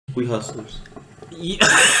We hustlers. Yeah.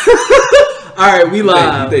 All right, we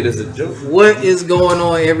live. You think this is a joke? What is going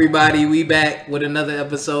on, everybody? We back with another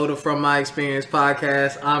episode of From My Experience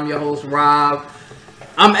podcast. I'm your host, Rob.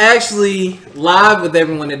 I'm actually live with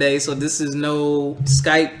everyone today, so this is no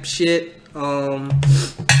Skype shit. I've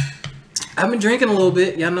been drinking a little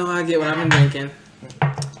bit. Y'all know how I get when I've been drinking.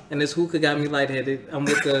 And this hookah got me lightheaded. I'm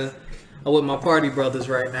with my party brothers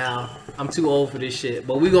right now. I'm too old for this shit.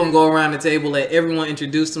 But we're going to go around the table, let everyone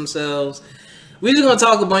introduce themselves. We're just going to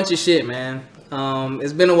talk a bunch of shit, man.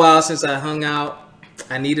 It's been a while since I hung out.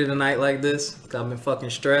 I needed a night like this because I've been fucking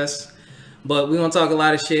stressed. But we're going to talk a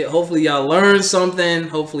lot of shit. Hopefully y'all learn something.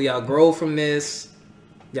 Hopefully y'all grow from this.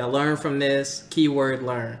 Y'all learn from this. Keyword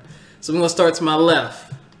learn. So we're going to start to my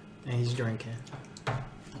left. And he's drinking.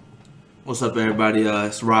 What's up, everybody?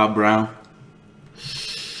 It's Rob Brown.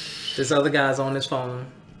 This other guy's on his phone.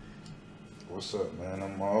 What's up, man?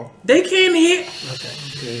 I'm off. They can't hear. Okay.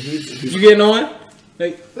 You getting on?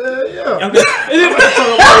 Hey. Yeah. Okay.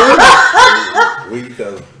 What you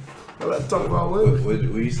tell him? I like to talk about women. What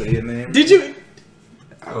you say your name? Did you?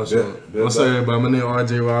 Oh, sure. What's up, everybody? My name is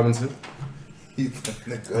RJ Robinson. Real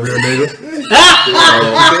nigga.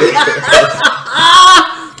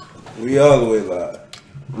 We all the way live.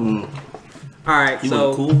 Alright, You so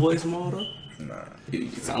went Cool Boy Small, though? Nah. You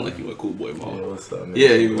sound like you went Cool Boy Mall. Yeah, what's up, man?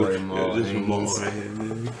 Yeah, you Boy went Mall. just Ain't Mall. right here,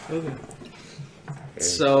 baby. Okay.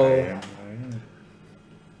 So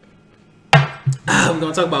we're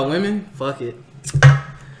gonna talk about women? Fuck it.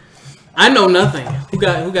 I know nothing. Who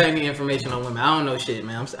got any information on women? I don't know shit,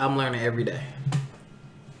 man. I'm learning every day.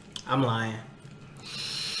 I'm lying.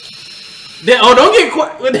 Don't get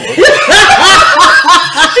quiet.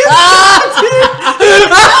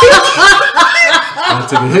 I'll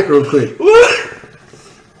take a hit real quick.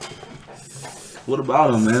 What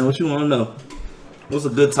about him, man? What you want to know? What's a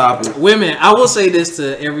good topic? Women, I will say this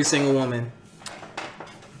to every single woman.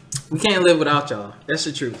 We can't live without y'all. That's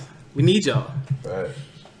the truth. We need y'all. Right.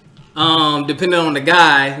 Depending on the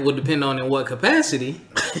guy, will depend on in what capacity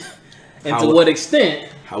and to what extent.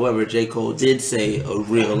 However, J. Cole did say a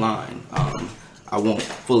real line. I won't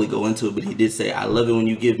fully go into it, but he did say, I love it when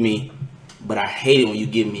you give me, but I hate it when you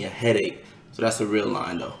give me a headache. So that's a real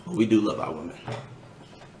line, though. We do love our women.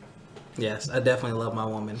 Yes, I definitely love my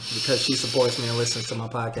woman because she supports me and listens to my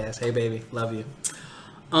podcast. Hey, baby, love you.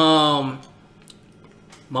 Ma,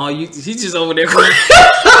 she's just over there crying.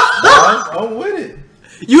 I'm with it.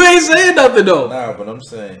 You ain't saying nothing though. Nah, but I'm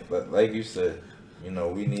saying, like you said,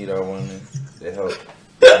 we need our women. They help.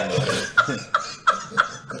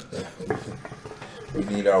 We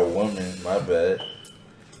need our women. My bad.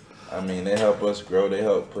 I mean, they help us grow. They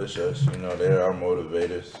help push us. They're our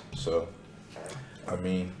motivators. So, I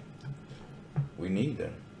mean, we need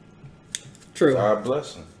them. True. God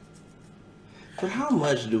bless them. But how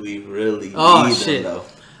much do we really need shit. them, though?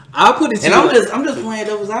 I'll put it to And you. I'm just playing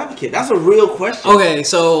devil's advocate. That's a real question. Okay,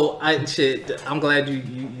 so I'm glad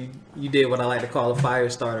you did what I like to call a fire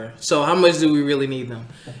starter. So how much do we really need them?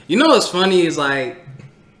 You know what's funny is I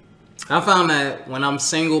found that when I'm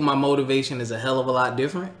single, my motivation is a hell of a lot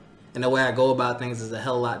different, and the way I go about things is a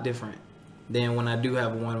hell of a lot different than when I do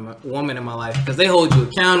have a woman in my life, because they hold you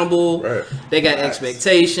accountable. Right. They got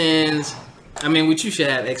expectations. I mean, which you should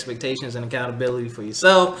have expectations and accountability for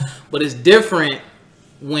yourself, but it's different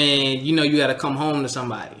when you got to come home to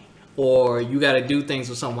somebody, or you got to do things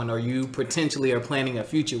with someone, or you potentially are planning a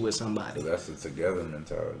future with somebody. So that's a together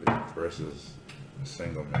mentality versus a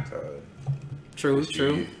single mentality. True.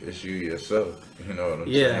 It's you yourself. You know what I'm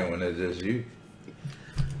Yeah. saying? When it's just you.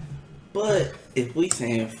 But if we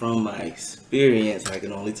saying from my experience, I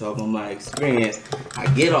can only talk on my experience. I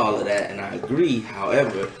get all of that and I agree.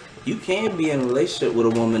 However, you can be in a relationship with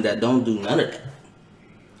a woman that don't do none of that,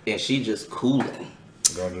 and she just cooling.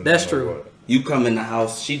 That's true. What. You come in the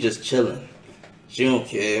house, she just chilling. She don't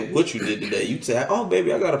care what you did today. You say, "Oh,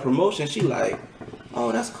 baby, I got a promotion." She like,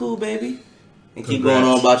 "Oh, that's cool, baby," and keep going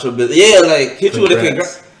on about your business. Yeah, like hit you with a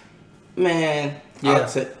congrats. Man, Yeah.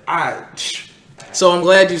 So I'm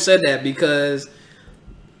glad you said that, because,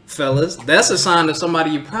 fellas, that's a sign of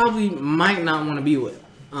somebody you probably might not want to be with.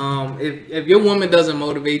 If your woman doesn't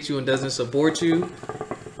motivate you and doesn't support you,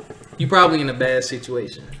 you're probably in a bad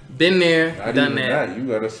situation. Been there, Not done even that. You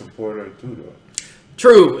gotta support her too, though.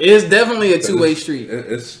 True, it's definitely a two-way street.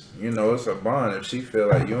 It's it's a bond. If she feel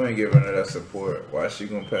like you ain't giving her that support, why she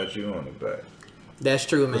gonna pat you on the back? That's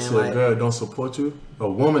true, man. Let's say a girl that don't support you, a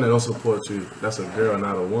woman that don't support you, that's a girl,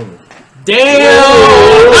 not a woman. Damn!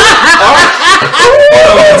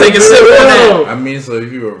 Take a sip on that. I mean, so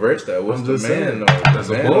if you reverse that, what's I'm the just man saying, though? that's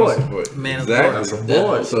The a man boy. don't support. Man is Exactly. That's a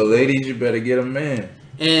boy. So ladies, you better get a man.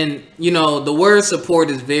 And, you know, the word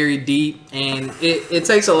support is very deep, and it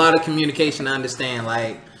takes a lot of communication to understand.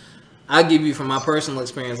 Like, I'll give you from my personal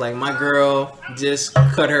experience, like, my girl just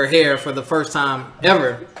cut her hair for the first time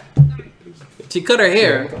ever. She cut her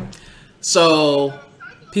hair. So,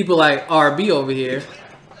 people like RB over here.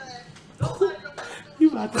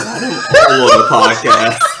 You about to have them all on the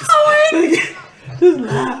podcast. Just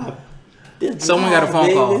laugh. Someone got a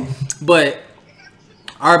phone call. But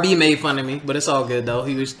RB made fun of me, but it's all good though.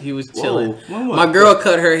 He was chilling. Whoa. My girl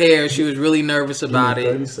cut her hair. She was really nervous about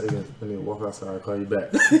it. 30 seconds. Let me walk outside. I'll call you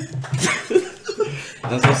back.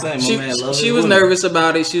 That's what I'm saying. My man loves she was nervous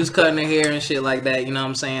about it. She was cutting her hair and shit like that. You know what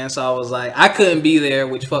I'm saying? So I was like, I couldn't be there,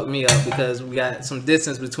 which fucked me up because we got some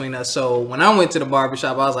distance between us. So when I went to the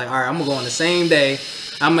barbershop, I was like, all right, I'm gonna go on the same day.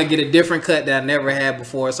 I'm gonna get a different cut that I never had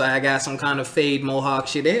before. So I got some kind of fade mohawk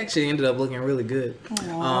shit. They actually ended up looking really good.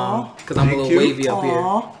 Because I'm a little wavy up here.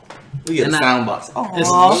 We get a sound box. Shut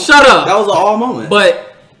up. That was an all moment. But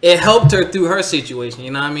it helped her through her situation. You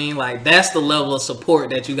know what I mean? Like, that's the level of support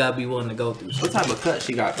that you gotta be willing to go through. What type of cut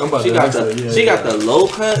she got? I'm about She to got ask the her, she got the low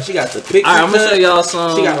cut. She got the pixie All right, I'm cut. gonna show y'all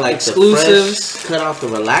some She got like exclusives. the fresh cut off the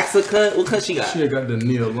relaxer cut. What cut she got? She got the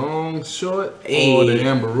Nia Long short Hey. or the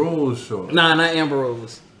Amber Rose short. Nah, not Amber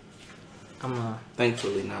Rose.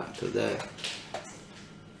 Thankfully not, cause that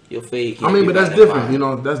your fade. I mean, but that's different. You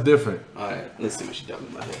know, that's different. All right, let's see what she talking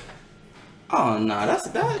about here. Oh no,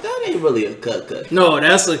 that ain't really a cut. No,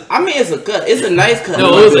 that's a. I mean, it's a cut. It's a nice cut.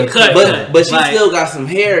 No, it was a cut. But she like, still got some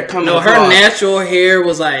hair coming. No, her across. natural hair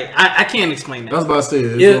was like I can't explain that. That's about to say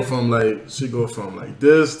it. Yeah. Go from like she go from like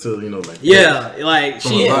this to like Yeah, this. like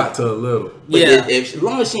From she. a lot to a little. But Yeah. as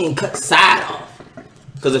long as she ain't cut the side off,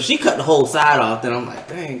 because if she cut the whole side off, then I'm like,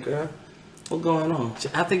 dang girl, what's going on?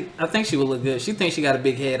 I think she would look good. She thinks she got a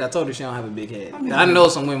big head. I told her she don't have a big head. I know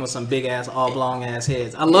some women with some big ass, all long ass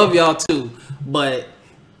heads. I love y'all too, but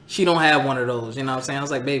she don't have one of those. You know what I'm saying? I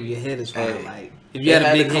was like, baby, your head is fine. Hey, like if you had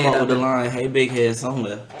a big come head, up with the line, hey, big head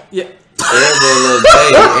somewhere. yeah.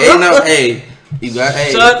 Hey, you got,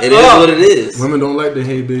 hey, Shut it is up. what it is. Women don't like the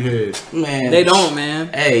hey big head. Man, They don't, man.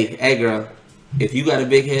 Hey, girl, if you got a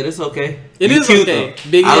big head, it's okay. It You is cute, okay.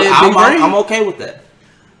 though. Big head, big brain. I'm okay with that.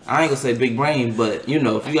 I ain't gonna say big brain, but you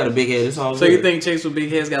know, if you got a big head, it's all So good. you think chicks with big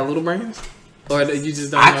heads got little brains, or you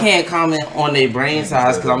just don't? I know? can't comment on their brain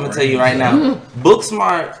size because I'm gonna tell you right now, book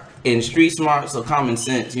smart and street smart, so common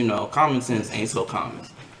sense. You know, common sense ain't so common.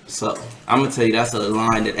 So I'm gonna tell you that's a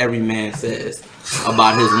line that every man says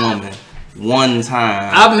about his woman one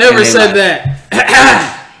time. I've never and they said like,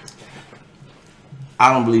 that.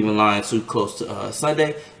 I don't believe in lying too close to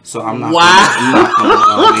Sunday, so I'm not. Wow. I'm not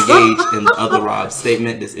gonna engage in the other Rob's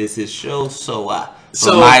statement. This is his show, so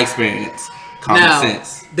from my experience, common now,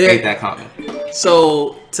 sense there- ain't that common.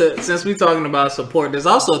 So since we're talking about support, there's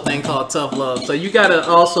also a thing called tough love. So you gotta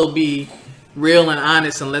also be real and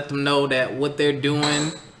honest and let them know that what they're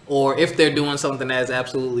doing, or if they're doing something that's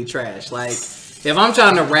absolutely trash. Like if I'm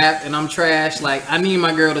trying to rap and I'm trash, like I need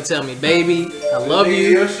my girl to tell me, baby, I love you.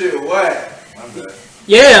 Your shit whack. My bad.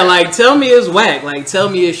 Yeah, like tell me it's whack. Like tell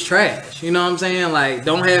me it's trash. You know what I'm saying? Like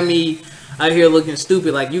don't have me out here looking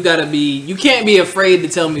stupid. Like you can't be afraid to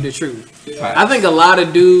tell me the truth. Right. I think a lot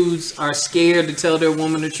of dudes are scared to tell their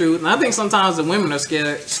woman the truth, and I think sometimes the women are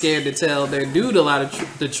scared to tell their dude a lot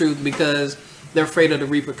of the truth because they're afraid of the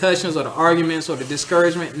repercussions or the arguments or the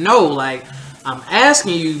discouragement. No, like I'm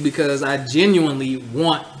asking you because I genuinely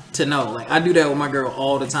want to know. Like I do that with my girl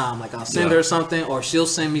all the time. Like I'll send her something or she'll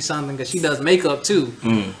send me something because she does makeup too.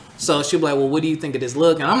 So she'll be like, well, what do you think of this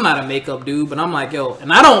look? And I'm not a makeup dude, but I'm like, yo,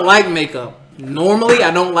 and I don't like makeup. Normally,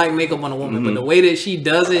 I don't like makeup on a woman, but the way that she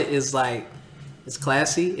does it is like, it's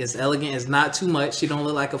classy, it's elegant, it's not too much. She don't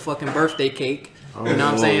look like a fucking birthday cake. You know what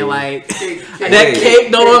I'm saying? Like, that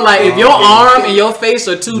cake though, like, if your arm and your face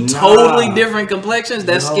are two totally different complexions,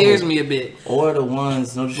 that scares me a bit. Or the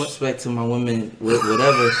ones, no disrespect to my women,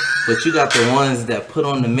 whatever, but you got the ones that put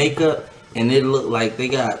on the makeup and it look like they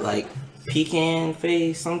got like pecan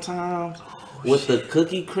face sometimes with the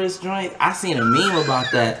cookie crisp joint. I seen a meme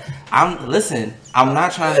about that. I'm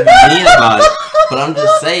not trying to be mean about it, but I'm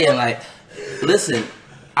just saying, like, listen,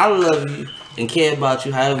 I love you and care about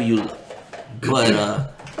you however you look, but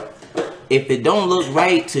if it don't look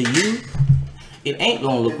right to you, it ain't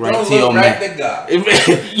gonna look right to your man. To God.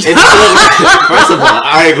 First of all,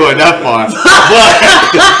 I ain't going that far,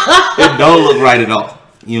 but it don't look right at all.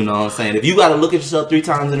 You know what I'm saying? If you gotta look at yourself 3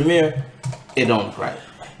 times in the mirror, it don't look right.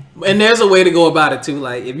 And there's a way to go about it too.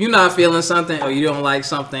 Like if you're not feeling something or you don't like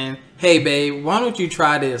something, hey babe, why don't you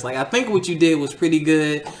try this? Like I think what you did was pretty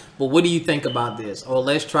good, but what do you think about this? Or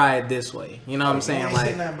let's try it this way. You know what I'm saying?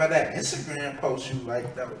 Like, nothing about that Instagram post you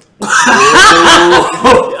like though.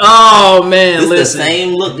 oh man, this the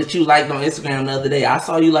same look that you liked on Instagram the other day. I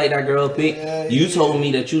saw you like that girl pic. You told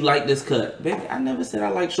me that you like this cut. Baby, I never said I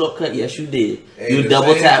like short cut. Yes, you did. Hey, you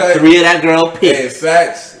double tapped 3 of that girl pics. Hey,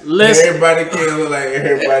 facts. Listen. Everybody can't look like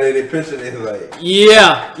everybody. They picture is like.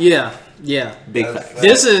 Yeah. Big facts.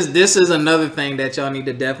 This is another thing that y'all need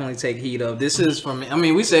to definitely take heed of. This is from, I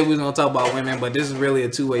mean, we said we was gonna talk about women, but this is really a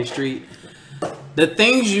two-way street. The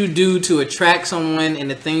things you do to attract someone and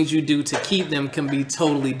the things you do to keep them can be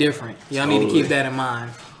totally different. Y'all need to keep that in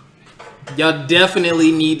mind. Y'all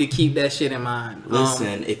definitely need to keep that shit in mind.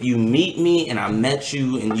 Listen, if you meet me and I met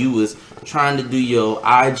you and you was trying to do your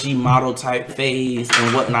IG model type phase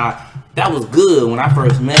and whatnot, that was good when I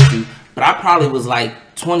first met you. But I probably was like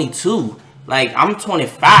 22. Like, I'm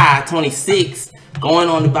 25, 26, going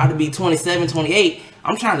on about to be 27, 28.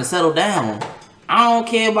 I'm trying to settle down. I don't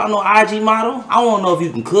care about no IG model. I want to know if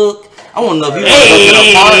you can cook. I want to know if you can go to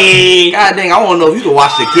the park. God dang, I want to know if you can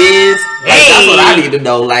watch the kids. Like, that's what I need to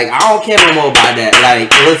know. Like, I don't care no more about that.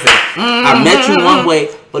 Like, listen, I met you one way,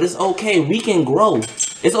 but it's okay. We can grow.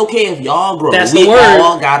 It's okay if y'all grow. That's we the word.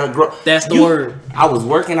 all gotta grow. That's the word. I was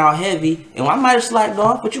working out heavy, and I might have slacked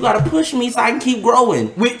off, but you gotta push me so I can keep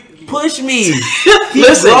growing. Push me.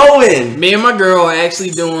 Keep growing. Me and my girl are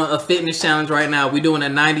actually doing a fitness challenge right now. We're doing a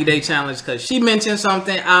 90-day challenge because she mentioned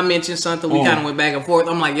something, I mentioned something. We kind of went back and forth.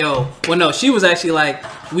 I'm like, yo. Well, no, she was actually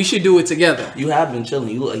like, we should do it together. You have been chilling.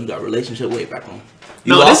 You look like you got relationship weight back home.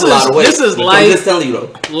 You no, this is life. I'm just telling you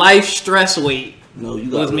though. Life stress weight. No,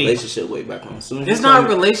 you got relationship weight back home. It's not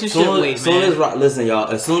relationship weight, man. Listen, y'all.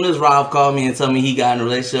 As soon as Rob called me and told me he got in a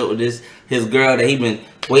relationship with his girl that he been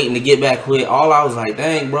waiting to get back with, all I was like,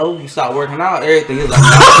 dang, bro, you stop working out, everything. He was like, I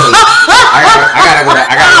gotta go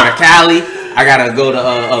to Cali. I gotta go to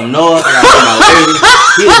up north. I gotta go to my lady.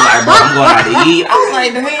 He was like, bro, I'm going out to eat. I was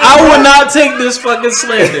like, dang. I would not take this fucking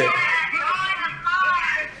slander.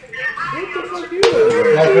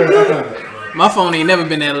 My phone ain't never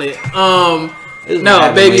been that lit.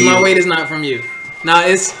 No, baby, my weight is not from you. Nah,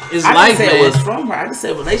 it's life, man. It was from her. I just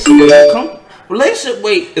said relationship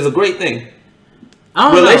weight is a great thing.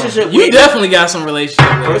 I don't know. You definitely got some relationship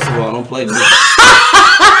weight. First of all, don't play me.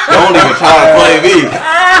 Don't even try to play me.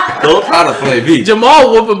 Don't try to play me.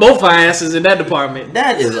 Jamal whooping both our asses in that department.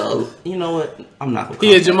 That is you know what? I'm not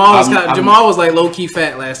gonna. Yeah, Jamal was like low key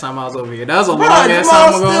fat last time I was over here. That was a long ass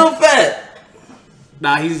time ago. Still fat.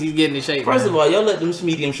 Nah, he's getting in shape. First of all, y'all let them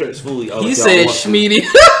medium shirts fool y'all. He said schmedium.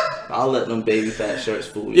 I'll let them baby fat shirts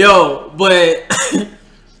fool you. Yo, but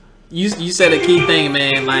you said a key thing,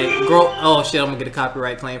 man. Like, oh shit, I'm gonna get a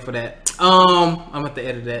copyright claim for that. I'm gonna have to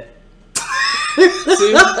edit that.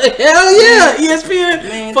 Hell yeah, ESPN,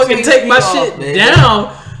 man, fucking take my shit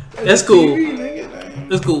down. That's cool.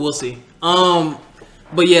 That's cool. We'll see.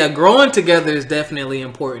 But yeah, growing together is definitely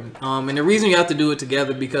important. And the reason you have to do it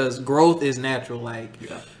together because growth is natural. Like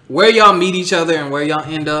where y'all meet each other and where y'all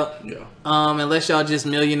end up. Yeah. Unless y'all just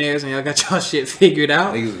millionaires and y'all got y'all shit figured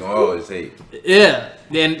out. Niggas gonna always hate. Yeah.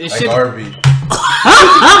 And like shit. Harvey.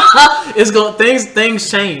 It's gonna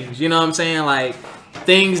things change. You know what I'm saying? Like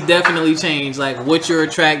things definitely change. Like what you're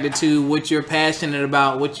attracted to, what you're passionate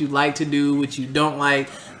about, what you like to do, what you don't like.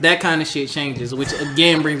 That kind of shit changes, which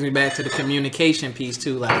again brings me back to the communication piece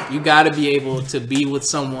too. Like you got to be able to be with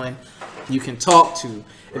someone you can talk to.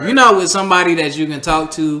 If you're not with somebody that you can talk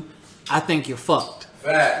to, I think you're fucked.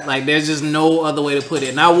 Like there's just no other way to put it.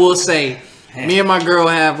 And I will say, me and my girl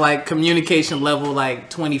have like communication level like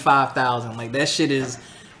 25,000. Like that shit is.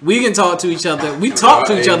 We can talk to each other. We talk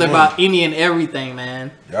to each other about any and everything, man.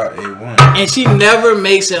 Y'all A1. And she never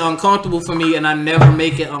makes it uncomfortable for me, and I never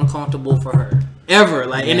make it uncomfortable for her. Ever.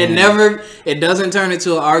 Like, and it doesn't turn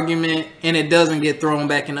into an argument, and it doesn't get thrown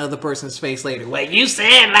back in the other person's face later. Like, you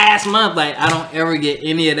said last month. Like, I don't ever get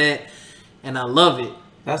any of that, and I love it.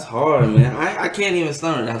 That's hard, man. I can't even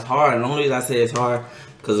stomach. That's hard. And the only reason I say it's hard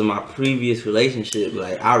because of my previous relationship.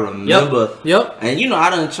 Like, I remember. Yep. And, you know,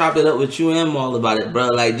 I done chopped it up with you and Maul about it, bro.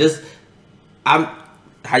 Like,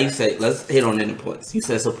 how you say, let's hit on any points. You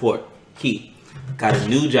said support. Key. Got a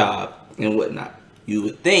new job and whatnot. You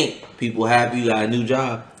would think people happy you got a new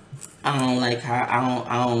job. I don't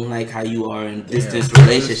like how you are in distance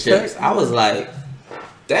relationships. I was like,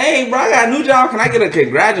 dang, bro, I got a new job. Can I get a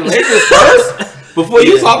congratulations first before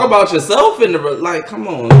you talk about yourself in the like? Come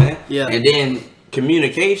on, man. Yeah. And then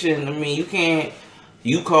communication. I mean, you can't.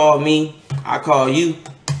 You call me, I call you,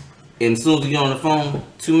 and as soon as we get on the phone,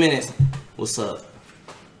 2 minutes. What's up?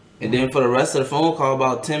 And then for the rest of the phone call,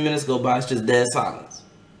 about 10 minutes go by. It's just dead silence.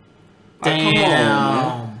 Like,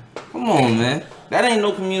 damn. Come on, man. That ain't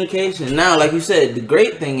no communication. Now, like you said, the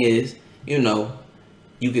great thing is, you know,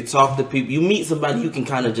 you could talk to people. You meet somebody you can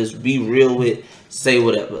kind of just be real with, say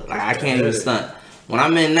whatever. Like, I can't even stunt. When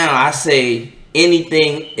I'm in now, I say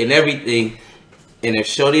anything and everything. And if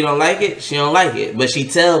shorty don't like it, she don't like it. But she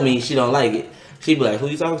tell me she don't like it. She be like, who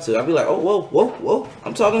you talking to? I be like, oh, whoa.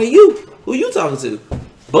 I'm talking to you. Who you talking to?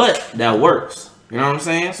 But that works. You know what I'm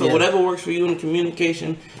saying? So whatever works for you in the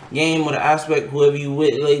communication game or the aspect, whoever you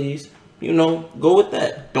with, ladies, you know, go with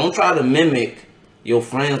that. Don't try to mimic your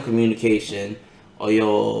friend communication or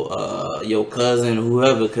your cousin or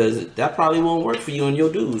whoever, because that probably won't work for you and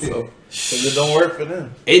your dude. So. Because it don't work for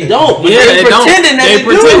them. It don't. But they pretending that they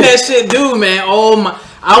pretend that shit do, man. Oh my!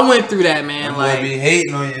 I went through that, man. Like, be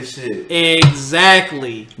hating on your shit.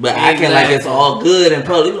 Exactly. But acting like it's all good and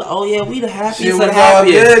public. Like, oh yeah, we the happiest. Shit was all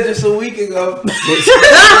good just a week ago.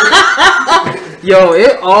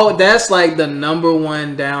 Yo, that's like the number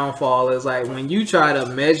one downfall is like when you try to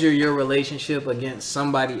measure your relationship against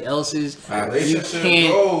somebody else's,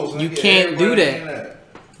 you can't do that.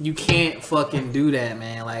 You can't fucking do that,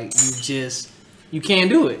 man. Like, you can't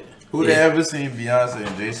do it. Who they ever seen Beyonce and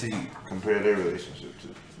JC compare their relationship to?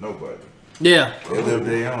 Nobody. Yeah. They live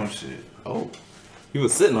their own shit. Oh. You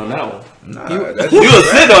was sitting on that one. Nah, you was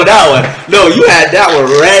sitting on that one. No, you had that one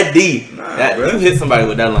ready. You hit somebody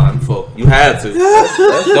with that line before. You had to.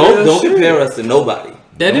 Don't compare us to nobody.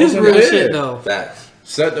 That is real shit, though. Facts.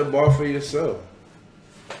 Set the bar for yourself.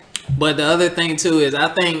 But the other thing, too, is I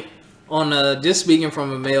think just speaking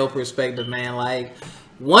from a male perspective, man, like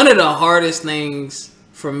one of the hardest things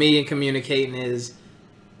for me in communicating is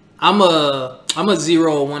I'm a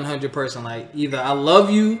 0 or 100 person. Like either I love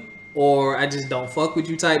you or I just don't fuck with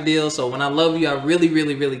you type deal. So when I love you, I really,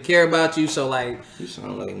 really, really care about you. So like, you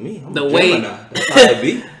sound like me. I'm the a way That's how I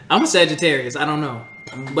be. I'm a Sagittarius. I don't know,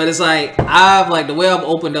 but it's like the way I've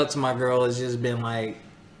opened up to my girl has just been like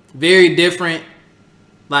very different.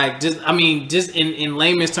 Like, just in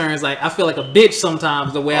layman's terms, like, I feel like a bitch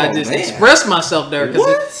sometimes the way I just express myself there.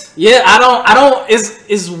 What? I don't,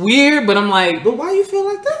 it's weird, but I'm like. But why you feel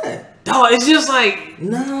like that? Dog, it's just like.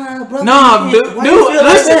 Nah, brother. Dude,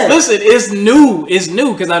 listen, it's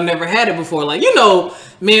new because I've never had it before. Like, you know,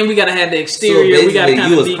 man, we gotta have the exterior. So we gotta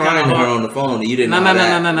kind of be you was crying to her on the phone and you didn't know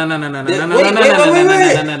that.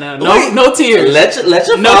 No tears. Let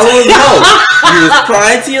your followers know. You was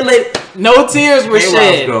crying to your lady. No tears were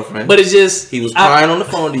shed, girlfriend. But it's just he was crying on the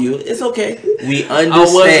phone to you. It's okay. We understand. I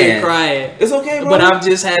wasn't crying. It's okay, bro. But I've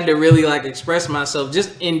just had to really like express myself,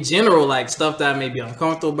 just in general, like stuff that I may be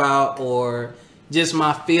uncomfortable about, or just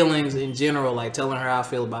my feelings in general, like telling her how I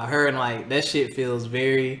feel about her, and like that shit feels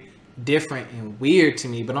very different and weird to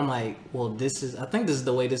me. But I'm like, well, I think this is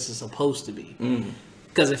the way this is supposed to be,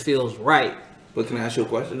 because it feels right. But can I ask you a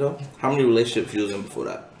question though? How many relationships you was in before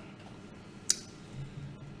that?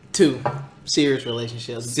 2 serious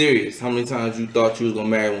relationships. Serious? How many times you thought you was gonna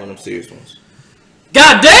marry one of them serious ones?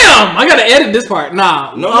 God damn! I gotta edit this part.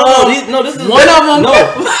 Nah. No. This is one of them. No. You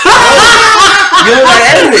don't gotta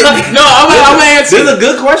edit it. No, I'm gonna answer. This is a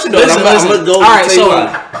good question though. Listen. I'm gonna go. All right, so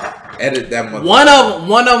edit that one.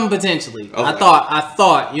 One of them potentially. Okay. I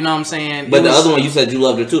thought. You know what I'm saying? But the other one, you said you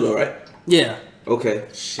loved her too, though, right? Yeah. Okay.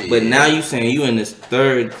 Shit. But now you saying you in this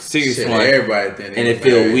third serious one, everybody and it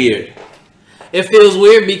feels weird. It feels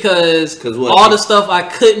weird because all the stuff I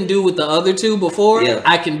couldn't do with the other 2 before,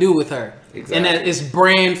 I can do with her. Exactly. And that it's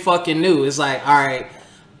brand fucking new. It's like, all right.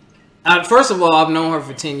 First of all, I've known her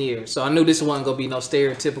for 10 years, so I knew this wasn't gonna be no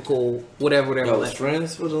stereotypical whatever. Y'all was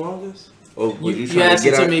friends for the longest? Or you asked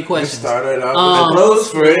too many questions. Started off with close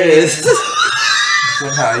friends.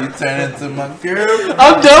 Somehow you turn into my girl.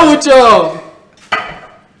 I'm done with y'all.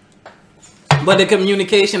 But the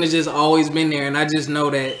communication has just always been there, and I just know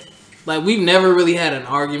that. Like, we've never really had an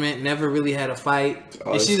argument, never really had a fight.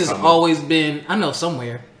 And she's just always been, I know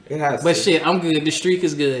somewhere. It has but shit, I'm good. The streak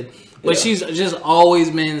is good. But she's just always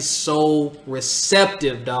been so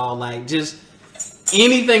receptive, dog. Like, just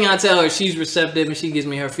anything I tell her, she's receptive and she gives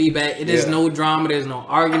me her feedback. There's no drama. There's no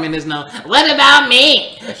argument. There's no, what about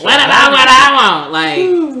me? What about what I want?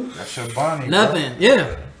 Like, that's your Bonnie, nothing.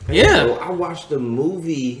 Bro. Yeah. So I watched the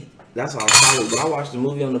movie. That's how I found it. But I watched the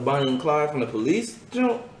movie on the Bonnie and Clyde from the police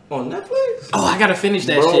jump on Netflix. Oh, I gotta finish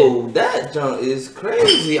that shit. shit. Bro, that jump is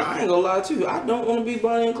crazy. I ain't gonna lie to you. I don't want to be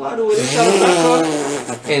Bonnie and Clyde where they shot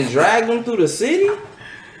them and drag them through the city.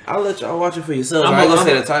 I'll let y'all watch it for yourselves. I ain't gonna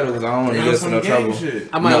say the title because I don't want to get in no trouble.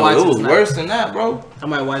 I might watch it. It was worse than that, bro. I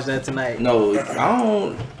might watch that tonight. No, I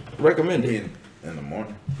don't recommend it. In the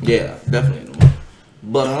morning. Yeah, definitely in the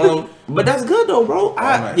morning. But that's good though, bro.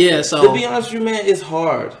 So to be honest with you, man, it's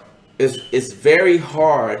hard. It's very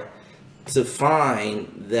hard to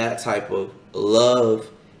find that type of love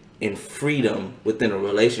and freedom within a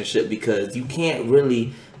relationship, because you can't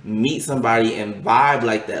really meet somebody and vibe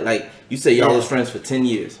like that. Like you say, y'all was friends for 10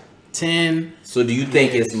 years. 10. So do you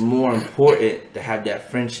think it's more important to have that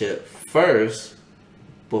friendship first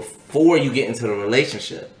before you get into the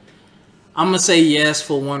relationship? I'm gonna say yes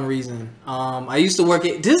for one reason. I used to work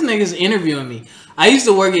at, this nigga's interviewing me. I used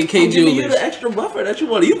to work at K Jewelers. You the extra buffer that you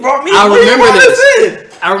wanted. You brought me. I remember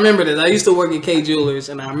this. I remember this. I used to work at K Jewelers,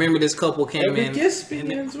 and I remember this couple came in. This guy,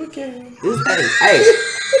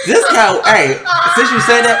 hey, since you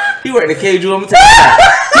say that, he worked at K Jewelers. I'm gonna tell you that.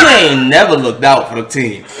 He ain't never looked out for the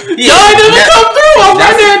team. Y'all didn't come through. I was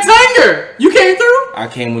right there in Tanger. You came through? I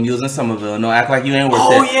came when you was in Somerville. No, act like you ain't worked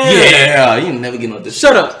there. Yeah, you never get no this.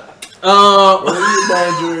 Shut up. What are you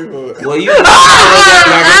buying jewelry for? Well, you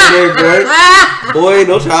boy,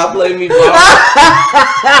 don't try to play me, boy.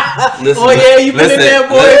 Listen, you been in there,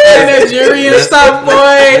 boy, playing that jewelry and stuff,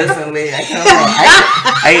 boy. Listen,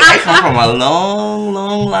 I come from a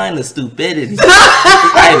long line of stupidity.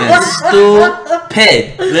 I've been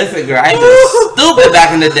stupid. Listen, girl, I've been stupid back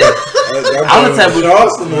in the day. I'm the type of boy.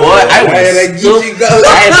 I was stupid.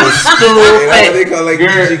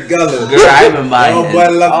 Girl, I've been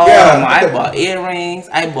buying. I bought earrings.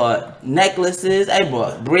 I bought necklaces. I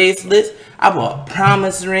bought bracelets. I bought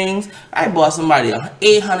promise rings. I bought somebody an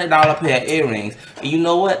 $800 pair of earrings. And you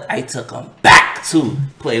know what? I took them back to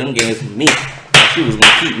play them games with me. She was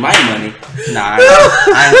gonna keep my money. Nah,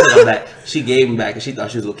 I ain't took them back. She gave them back, and she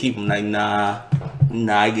thought she was gonna keep them. Like, nah,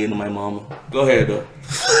 I gave them to my mama. Go ahead, though.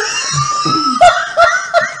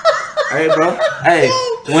 Hey, bro. Hey,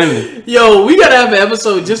 women. Yo, we gotta have an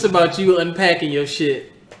episode just about you unpacking your shit.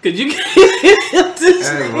 Cause you can't this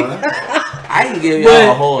I can give y'all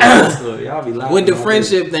a whole other story. Y'all be lying. With the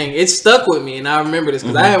friendship thing, it stuck with me, and I remember this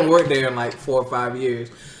because I haven't worked there in like 4 or 5 years.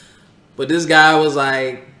 But this guy was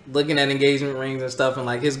like looking at engagement rings and stuff, and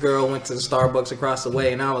like his girl went to the Starbucks across the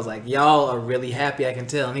way, and I was like, y'all are really happy, I can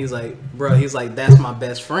tell. And he's like, bro, he's like, that's my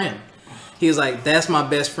best friend. He was like, that's my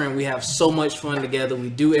best friend. We have so much fun together. We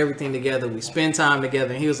do everything together. We spend time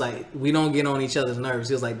together. And he was like, we don't get on each other's nerves.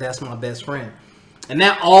 He was like, that's my best friend. And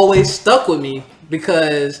that always stuck with me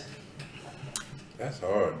because that's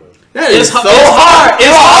hard, though. That is so hard.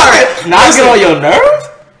 It's hard. Not get on your nerves?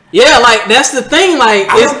 Yeah, like that's the thing. Like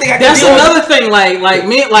that's another thing. Like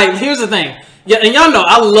me. Like here's the thing. Yeah, and y'all know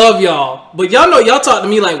I love y'all, but y'all know y'all talk to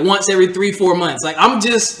me like once every 3-4 months. Like I'm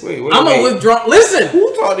just, I'm a withdrawn. Listen,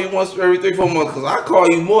 who talk to you once every 3-4 months? Because I call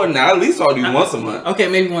you more than that. I at least talk to you once a month. Okay,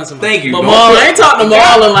 maybe once a month. Thank you. But Maul, I ain't talked to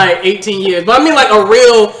Maul in like 18 years. But I mean like a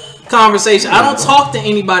real conversation. I don't talk to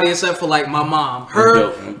anybody except for like my mom.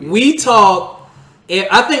 We talk.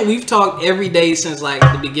 I think we've talked every day since like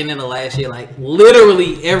the beginning of last year. Like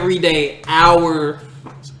literally every day, hours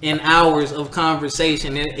and hours of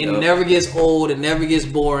conversation. It never gets old. It never gets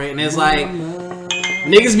boring. And it's like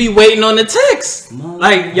niggas be waiting on the text.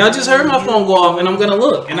 Like y'all just heard my phone go off, and I'm gonna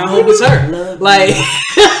look, and I hope it's her. Like,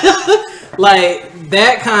 like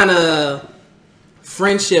that kind of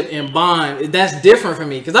friendship and bond, that's different for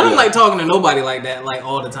me because I don't like talking to nobody like that like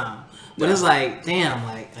all the time. But it's like, damn,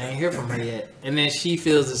 like I ain't hear from her yet, and then she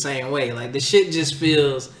feels the same way. Like the shit just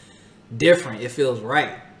feels different. It feels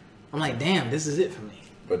right. I'm like, damn, this is it for me.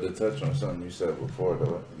 But to touch on something you said before,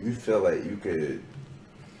 though, you feel like you could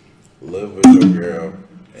live with your girl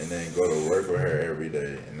and then go to work with her every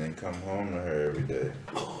day and then come home to her every day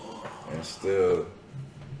and still.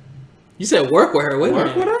 You said work with her. Wait a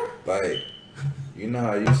minute. Work with her? Like, you know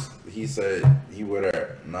how he said he with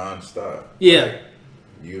her nonstop. Yeah. Like,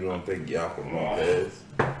 you don't think y'all can bump heads?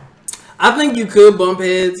 I think you could bump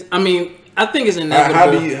heads. I mean, I think it's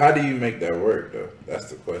inevitable. How do you make that work though?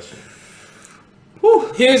 That's the question.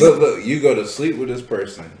 Look, you go to sleep with this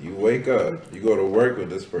person. You wake up. You go to work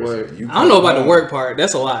with this person. I don't know about the work part.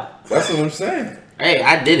 That's a lot. That's what I'm saying. Hey,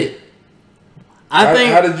 I did it. How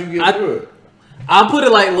did you get through it? I'll put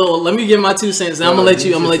it like, let me give my 2 cents. And I'm gonna let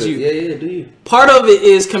you. Yeah, do you? Part of it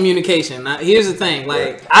is communication. Now, here's the thing.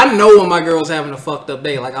 Like, I know when my girl's having a fucked up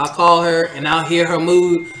day. Like, I'll call her and I'll hear her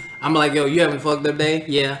mood. I'm like, yo, you having a fucked up day?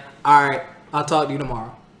 Yeah. All right. I'll talk to you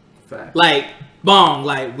tomorrow. Fact. Like, boom.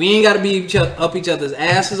 Like, we ain't got to be up each other's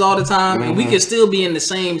asses all the time. And we can still be in the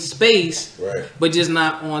same space, but just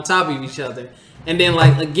not on top of each other. And then,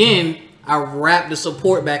 like, again, I wrap the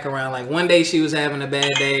support back around. Like, one day she was having a bad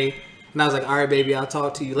day. And I was like, all right, baby, I'll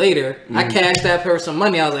talk to you later. I cashed that person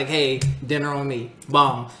money. I was like, hey, dinner on me.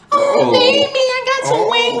 Bomb. Oh, baby, I got some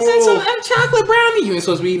wings and some chocolate brownie. You ain't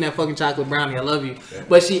supposed to be eating that fucking chocolate brownie. I love you.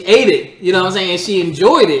 But she ate it. You know what I'm saying? And she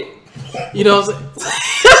enjoyed it. You know what I'm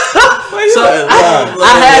saying? So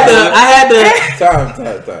I had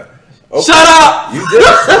to. Time. Okay. Shut up. You did.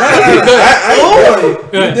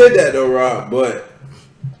 You did that though, Rob. But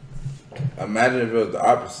imagine if it was the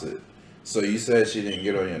opposite. So you said she didn't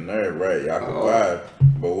get on your nerve, right? Y'all can vibe.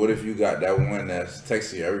 But what if you got that one that's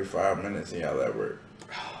texting you every 5 minutes and y'all at work?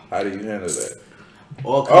 How do you handle that?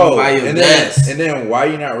 And then why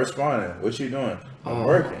you not responding? What you doing? I'm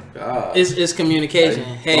working. God. It's communication.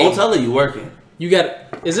 Hey, don't tell her you working. You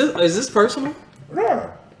got. Is this personal?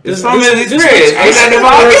 No. It's from his experience. I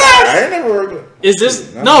ain't never worked with. Is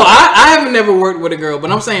this no? I haven't never worked with a girl, but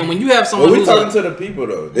I'm saying when you have someone. Well, we talking to the people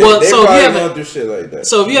though. They so probably if you haven't going through shit like that.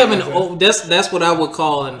 So if you have that's what I would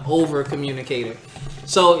call an over communicator.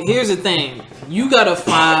 So here's the thing: you gotta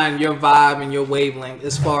find your vibe and your wavelength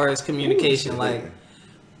as far as communication. Like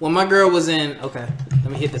when my girl was in. Okay, let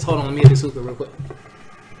me hit this. Hold on, let me hit this hookah real quick.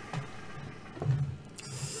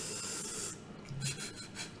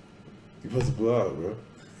 You supposed to blow out, bro.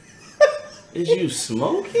 Is you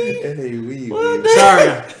smoking? Hey, weed. Sorry.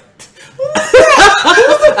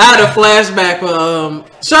 I had a flashback for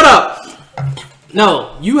shut up.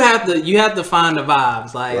 No, you have to find the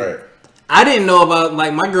vibes. Like right. I didn't know about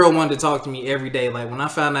like my girl wanted to talk to me every day. Like when I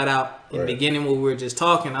found that out in the beginning when we were just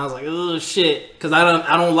talking, I was like, oh shit, because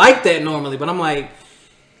I don't like that normally. But I'm like,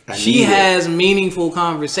 she has meaningful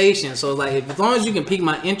conversations. So like as long as you can pique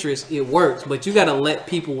my interest, it works. But you gotta let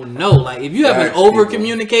people know. Like if you have an over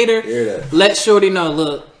communicator, let shorty know,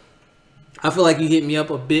 look, I feel like you hit me up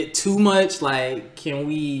a bit too much. Like, can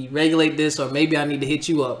we regulate this, or maybe I need to hit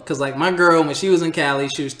you up? Cause like my girl, when she was in Cali,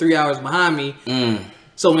 she was 3 hours behind me.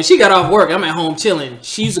 So when she got off work, I'm at home chilling.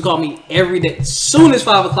 She used to call me every day. As soon as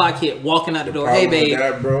 5 o'clock hit, walking out the door, hey babe.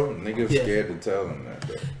 That, bro, niggas scared to tell them that.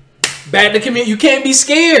 Bro. Back to commute, you can't be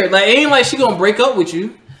scared. Like it ain't like she gonna break up with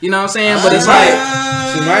you. You know what I'm saying? But it's like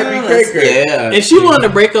she might be crazy. Yeah. If she wanted to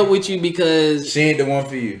break up with you because she ain't the one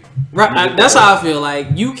for you. Right. That's how I feel. Like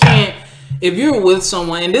you can't. If you're with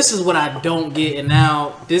someone, and this is what I don't get, and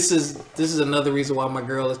now this is another reason why my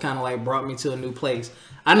girl has kind of like brought me to a new place.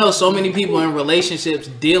 I know so many people in relationships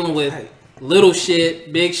dealing with little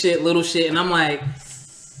shit, big shit, little shit, and I'm like,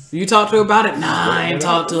 you talk to her about it? Nah, I ain't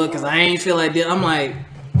talk to her because I ain't feel like that. I'm like,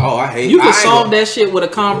 oh, I hate. You can solve that shit with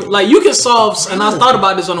a like you can solve, and I thought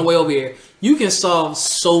about this on the way over here. You can solve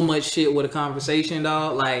so much shit with a conversation,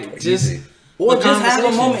 dog. Like just have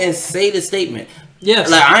a moment and say the statement.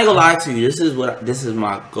 Yes. Like I ain't gonna lie to you. This is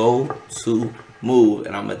my go-to move,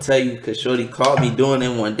 and I'm gonna tell you because Shorty called me doing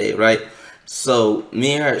it one day, right? So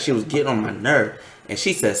me and her, she was getting on my nerve, and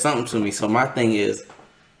she said something to me. So my thing is,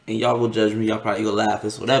 and y'all will judge me. Y'all probably gonna laugh.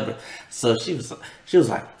 It's whatever. So she was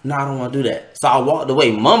like, no, I don't want to do that. So I walked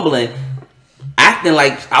away, mumbling, acting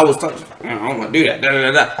like I was talking. I don't want to do that. Da,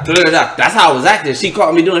 da, da, da, da, da. That's how I was acting. She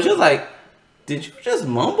caught me doing it. She was like, did you just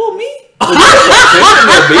mumble me?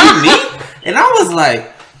 And I was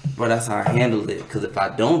like, bro, that's how I handle it. Because if I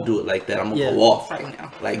don't do it like that, I'm going to go off right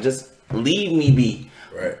now. Like, just leave me be.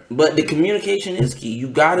 Right. But the communication is key. You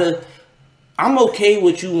got to, I'm okay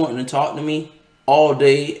with you wanting to talk to me all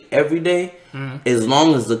day, every day. As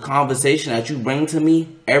long as the conversation that you bring to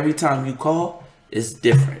me every time you call is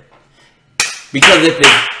different. Because if it's,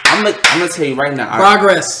 I'm gonna tell you right now.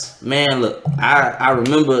 Progress. Man, look, I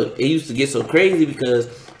remember it used to get so crazy because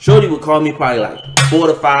Shorty would call me probably like 4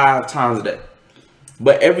 to 5 times a day.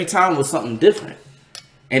 But every time was something different.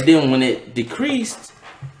 And then when it decreased,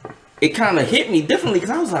 it kind of hit me differently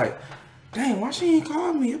because I was like, dang, why she ain't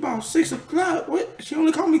called me about 6 o'clock? What? She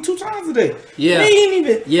only called me 2 times a day. Yeah. They ain't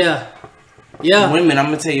even. Yeah. Yeah. Women, I'm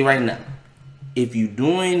gonna tell you right now, if you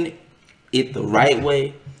doing it the right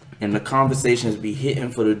way and the conversations be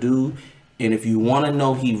hitting for the dude, and if you want to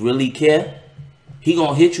know he really care, he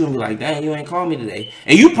gonna hit you and be like, dang, you ain't called me today.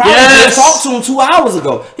 And you probably just talked to him 2 hours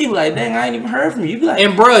ago. He be like, dang, I ain't even heard from you. You be like,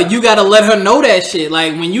 and bro, you gotta let her know that shit.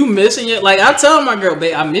 Like when you missing it, like I tell my girl,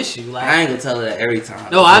 babe, I miss you. Like I ain't gonna tell her that every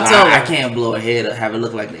time. No, I tell her. I can't blow her head or have it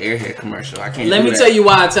look like the Airhead commercial. I can't. Let me tell you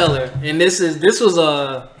why I tell her. And this was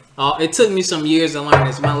it took me some years to learn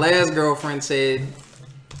this. My last girlfriend said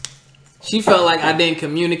she felt like I didn't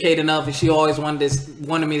communicate enough, and she always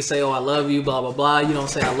wanted me to say, "Oh, I love you," blah blah blah. You don't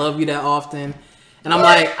say "I love you" that often. And I'm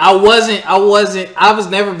like, I was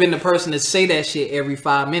never been the person to say that shit every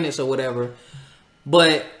 5 minutes or whatever.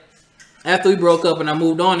 But after we broke up and I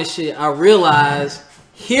moved on and shit, I realized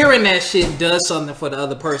hearing that shit does something for the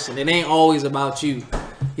other person. It ain't always about you.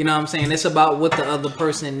 You know what I'm saying? It's about what the other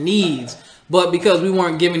person needs. But because we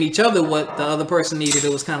weren't giving each other what the other person needed,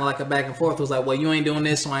 it was kind of like a back and forth. It was like, well, you ain't doing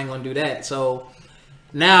this, so I ain't going to do that. So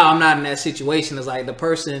now I'm not in that situation. It's like the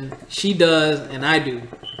person, she does and I do.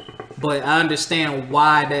 But I understand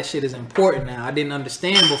why that shit is important now. I didn't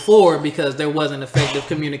understand before because there wasn't effective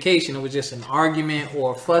communication. It was just an argument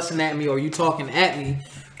or fussing at me or you talking at me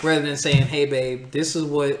rather than saying, hey babe, this is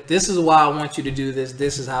why I want you to do this.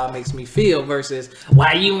 This is how it makes me feel versus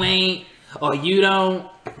why you ain't or you don't.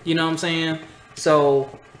 You know what I'm saying? So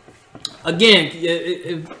again,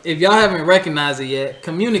 if y'all haven't recognized it yet,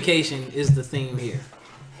 communication is the theme here.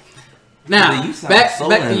 Now, you sound back so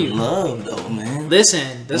to in you. love, though, man.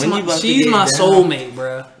 Listen, she's my down? soulmate,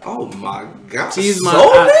 bro. Oh my god, She's my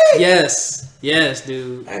soulmate? yes,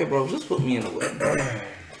 dude. Hey, bro, just put me in the wedding.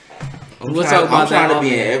 I'm We'll trying, talk about I'm trying that to be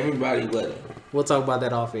off in air. everybody's wedding. We'll talk about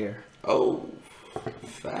that off air. Oh,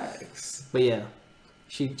 facts. But yeah,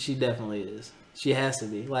 she definitely is. She has to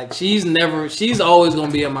be. Like she's always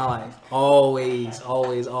gonna be in my life. Always.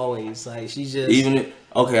 Like she's just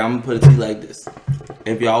Okay, I'm gonna put it to you like this: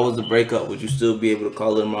 if y'all was to break up, would you still be able to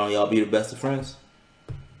call her tomorrow? Y'all be the best of friends?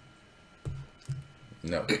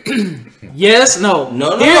 No. yes, no.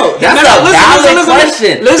 No. That's a valid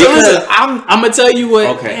question. Listen. I'm gonna tell you what.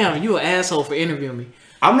 Okay. Damn, you an asshole for interviewing me.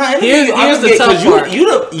 I'm not interviewing you. Here's the tough part.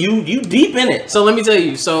 You deep in it. So let me tell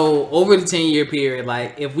you. So over the 10-year period,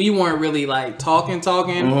 like if we weren't really like talking,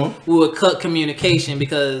 we would cut communication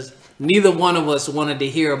because neither one of us wanted to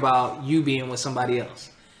hear about you being with somebody else.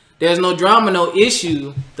 There's no drama, no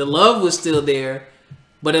issue. The love was still there,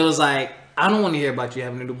 but it was like I don't want to hear about you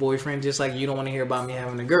having a new boyfriend, just like you don't want to hear about me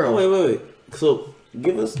having a girl. Oh, wait. So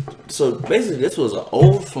basically, this was an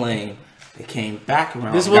old flame that came back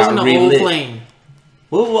around. This wasn't an old flame.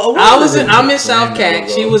 What I'm in South Cat.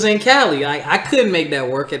 She was in Cali. I couldn't make that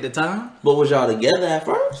work at the time. But was y'all together at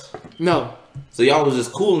first? No. So y'all was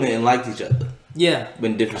just cooling it and liked each other? Yeah.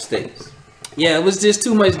 But in different states? Yeah, it was just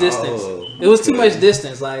too much distance. It was too much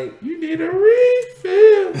distance. Like You need a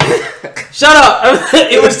refill. shut up.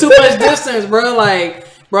 It was too much distance, bro. Like,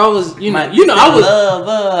 bro, I was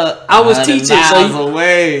I was teaching,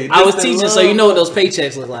 so you know what those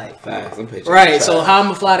paychecks look like. Facts, I'm paychecks. Right. So how I'm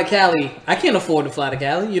gonna fly to Cali? I can't afford to fly to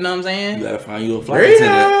Cali. You know what I'm saying? You gotta find you a flight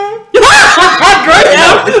attendant.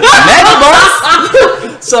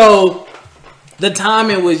 So the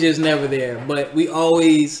timing was just never there, but we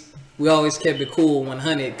always kept it cool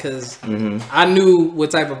 100 because I knew what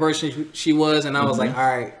type of person she was, and I was like,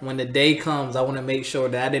 all right, when the day comes, I want to make sure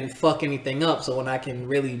that I didn't fuck anything up, so when I can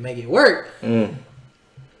really make it work,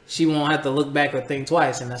 she won't have to look back or think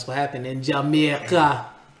twice, and that's what happened in Jamaica.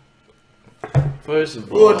 First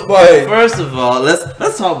of all,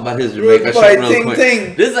 let's talk about his Jamaica shit real quick.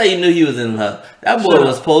 This is how you knew he was in love. That boy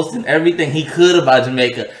was posting everything he could about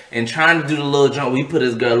Jamaica and trying to do the little jump. We put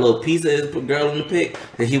his girl a little piece of his girl in the pic,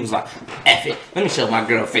 and he was like, "F it, let me show my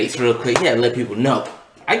girl face real quick." He had to let people know.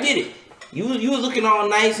 I get it. You was looking all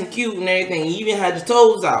nice and cute and everything. You even had your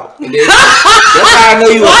toes out. And then, that's how I know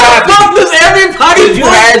you was happy. What the fuck does everybody? You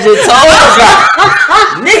had your toes out.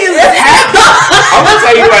 Niggas is happy. I'm gonna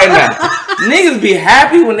tell you right now. Niggas be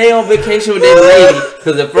happy when they on vacation with their lady,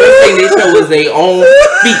 because the first thing they show is their own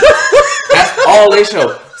feet. That's all they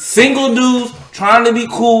show. Single dudes trying to be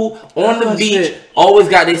cool on the beach, always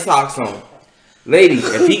got their socks on. Ladies,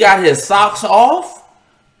 if he got his socks off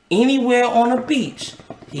anywhere on the beach,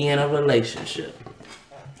 he in a relationship.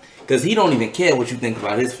 Because he don't even care what you think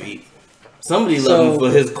about his feet. Somebody love him for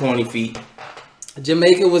his corny feet.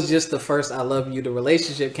 Jamaica was just the first I love you. The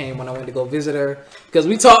relationship came when I went to go visit her. Because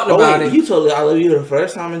we talked about it. You told her I love you the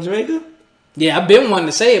first time in Jamaica? Yeah, I've been wanting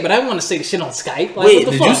to say it, but I didn't want to say the shit on Skype. Like, wait,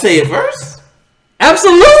 did you say it first?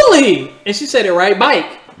 Absolutely! And she said it right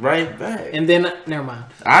back. Right back. And then, never mind.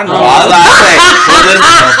 I know. I was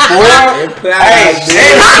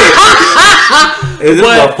like, is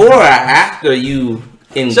this before or after you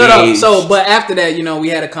engaged? Shut up. So, but after that, you know, we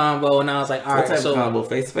had a convo, and I was like, all right. What type of convo?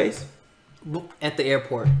 Face to face? At the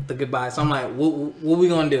airport, the goodbye. So I'm like, what we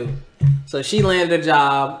gonna do? So she landed a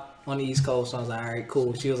job on the East Coast. So I was like, all right,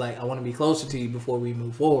 cool. She was like, I want to be closer to you before we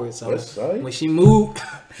move forward. So when she moved,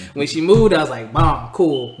 I was like, Mom,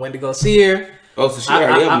 cool. Went to go see her. Oh, so she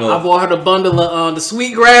already up north. I bought her the bundle of the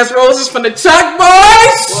sweetgrass roses from the Chuck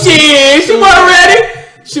Boys. Shit, she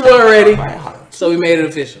wasn't ready. So we made it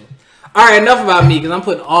official. All right, enough about me because I'm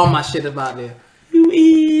putting all my shit about there. You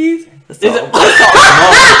ease. Let's talk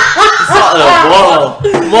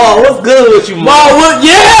Ma, what's good with you, Ma? We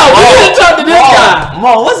gonna talk to this guy.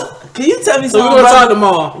 Ma, can you tell me something? So we're gonna talk to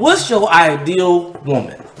Ma. What's your ideal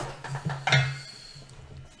woman?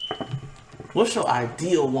 What's your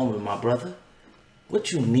ideal woman, my brother?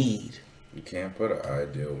 What you need? You can't put an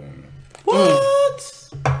ideal woman.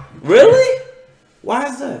 What? Really? Why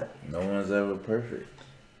is that? No one's ever perfect.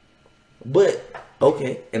 But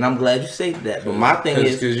Okay, and I'm glad you say that. But my thing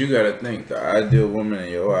is, because you gotta think the ideal woman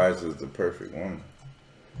in your eyes is the perfect woman.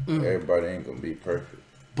 Everybody ain't gonna be perfect.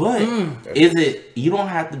 But is it? You don't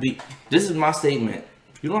have to be. This is my statement.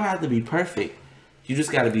 You don't have to be perfect. You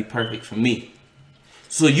just got to be perfect for me.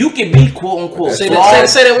 So you can be quote unquote. Say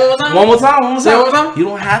that one more time. One more time. You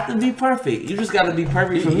don't have to be perfect. You just got to be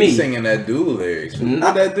perfect for me. He's singing that dude lyrics.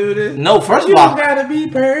 What that dude is? No, first you of all, don't gotta be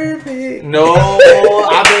perfect. No,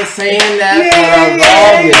 I've been saying that for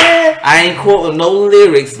the longest. I ain't quoting no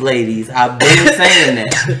lyrics, ladies. I've been saying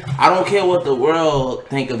that. I don't care what the world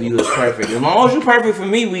think of you as perfect. As long as you perfect for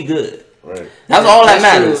me, we good. Right. That's all that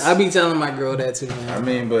matters. I be telling my girl that too, man. I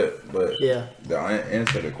mean, but yeah. The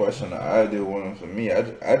answer to the question, the ideal woman for me,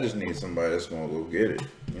 I just need somebody that's gonna go get it.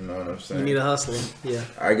 You know what I'm saying? You need a hustler. Yeah.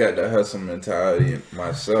 I got the hustle mentality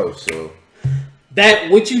myself, so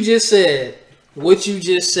that what you just said,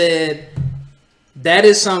 that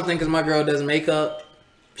is something because my girl does makeup.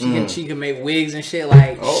 She can make wigs and shit.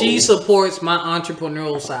 Like she supports my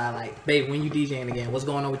entrepreneurial side. Like, babe, when you DJing again, what's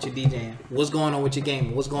going on with your DJing? What's going on with your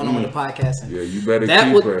gaming? What's going on with the podcasting? Yeah, you better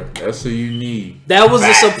keep her. That's what you need. That was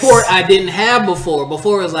the support I didn't have before.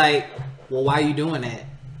 Before it was like, well, why are you doing that?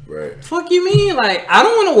 Right. Fuck you mean? Like, I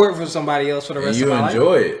don't want to work for somebody else for the rest of my life. You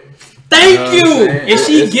enjoy it. Thank you. And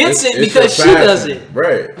she gets it because she does it.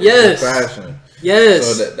 Right. Yes. Passion.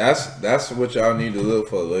 Yes. So that's what y'all need to look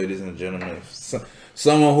for, ladies and gentlemen.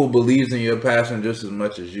 Someone who believes in your passion just as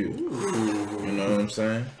much as you. You know what I'm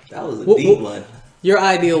saying? That was a deep one. Your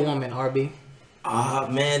ideal woman, RB?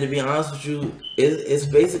 Man, to be honest with you, it's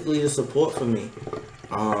basically the support for me.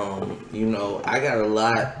 You know, I got a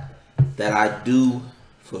lot that I do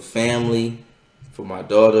for family, for my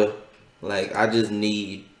daughter. Like, I just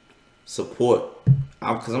need support.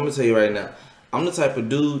 Because I'm going to tell you right now, I'm the type of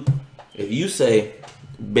dude, if you say,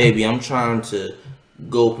 baby, I'm trying to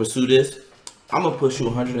go pursue this, I'm going to push you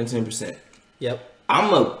 110%. Yep. I'm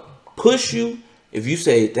going to push you if you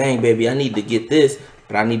say, dang, baby, I need to get this,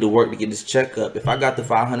 but I need to work to get this checkup. If I got the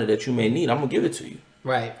 500 that you may need, I'm going to give it to you.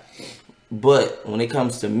 Right. But when it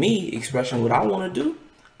comes to me expressing what I want to do,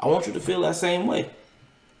 I want you to feel that same way.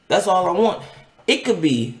 That's all I want. It could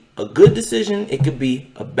be a good decision. It could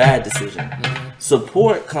be a bad decision.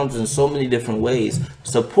 Support comes in so many different ways.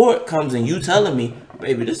 Support comes in you telling me,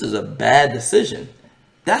 baby, this is a bad decision.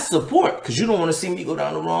 That's support because you don't want to see me go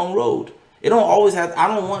down the wrong road. It don't always have. I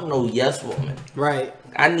don't want no yes woman. Right.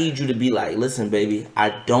 I need you to be like, listen, baby,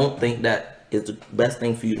 I don't think that is the best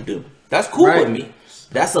thing for you to do. That's cool with me.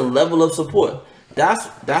 That's a level of support.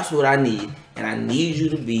 That's what I need. And I need you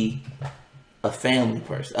to be a family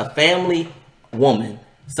person, a family woman,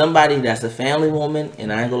 somebody that's a family woman.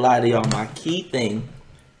 And I ain't gonna lie to y'all, my key thing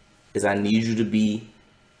is I need you to be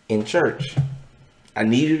in church. I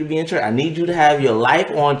need you to be in church. I need you to have your life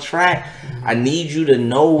on track. I need you to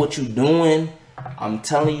know what you're doing. I'm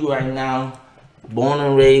telling you right now, born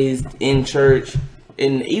and raised in church,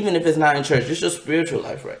 and even if it's not in church, it's your spiritual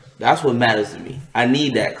life, right? That's what matters to me. I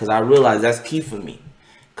need that because I realize that's key for me.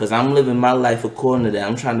 Because I'm living my life according to that.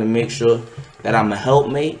 I'm trying to make sure that I'm a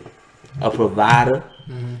helpmate, a provider,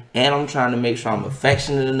 and I'm trying to make sure I'm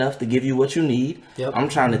affectionate enough to give you what you need. I'm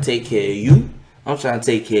trying to take care of you. I'm trying to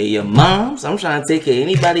take care of your moms. I'm trying to take care of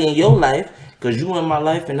anybody in your life because you in my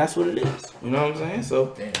life and that's what it is. You know what I'm saying?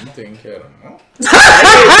 So damn, you taking care of them, huh?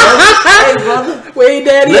 Hey, brother. Where you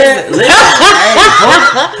daddy at?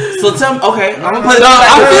 Hey, so tell me, okay, I'm gonna put it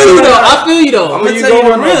I feel you though. I'm gonna tell you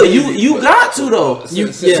the real. You got to though.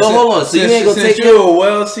 So hold on. So you ain't gonna take care of a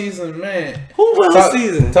well-seasoned man. Who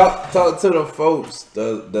well-seasoned? Talk to the folks,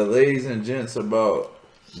 the ladies and gents about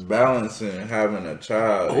balancing having a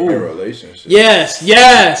child in your relationship. Yes.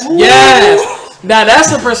 Now that's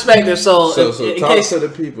a perspective. So talk to the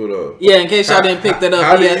people though. Yeah, in case y'all didn't pick that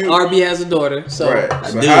up, RB has a daughter. So,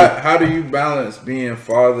 how do you balance being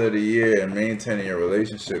father of the year and maintaining your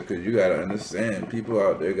relationship? Because you gotta understand, people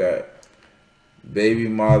out there got baby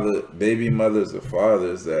mothers or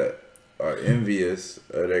fathers that are envious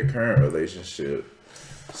of their current relationship,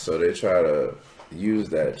 so they try to use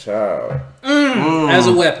that child as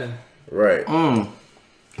a weapon. Right.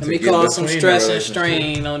 Let me cause some stress and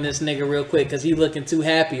strain on this nigga real quick because he looking too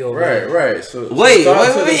happy over there. Right. So wait.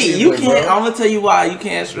 You can't. I'm gonna tell you why you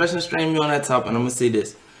can't stress and strain me on that topic. And I'm gonna say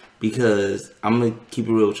this because I'm gonna keep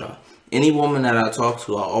it real with y'all. Any woman that I talk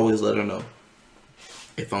to, I always let her know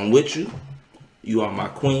if I'm with you, you are my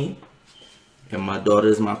queen, and my daughter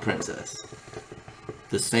is my princess.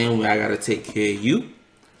 The same way I gotta take care of you,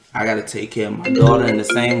 I gotta take care of my daughter in the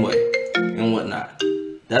same way and whatnot.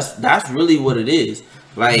 That's really what it is.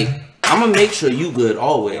 Like, I'm gonna make sure you good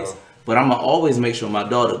always, but I'm gonna always make sure my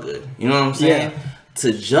daughter good. You know what I'm saying?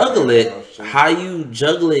 to juggle it, how you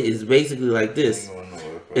juggle it is basically like this.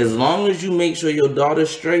 As long as you make sure your daughter's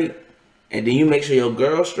straight, and then you make sure your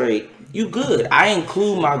girl's straight, you good. I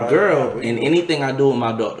include my girl in anything I do with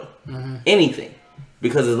my daughter. Anything.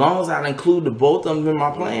 Because as long as I include the both of them in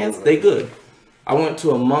my plans, they good. I went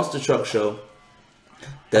to a monster truck show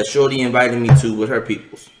that Shorty invited me to with her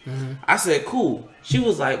peoples. I said, cool. She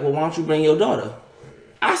was like, well, why don't you bring your daughter?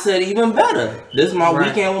 I said, even better. This is my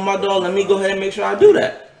weekend with my daughter. Let me go ahead and make sure I do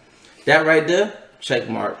that. That right there, check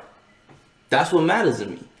mark. That's what matters to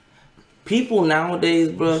me. People nowadays,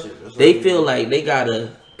 bro, they feel like they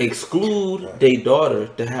gotta exclude their daughter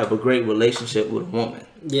to have a great relationship with a woman.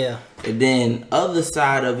 Yeah. And then other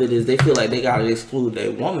side of it is they feel like they gotta exclude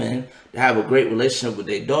their woman to have a great relationship with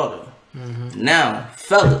their daughter. Now,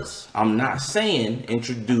 fellas, I'm not saying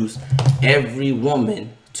introduce every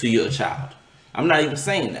woman to your child. I'm not even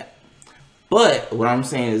saying that. But what I'm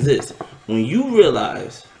saying is this. When you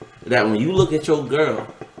realize that when you look at your girl,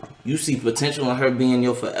 you see potential in her being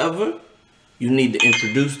your forever, you need to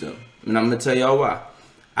introduce them. And I'm going to tell y'all why.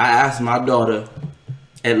 I asked my daughter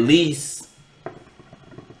at least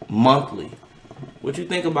monthly, what you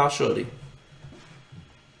think about Shorty?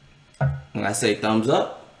 And I say thumbs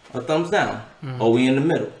up or thumbs down, or we in the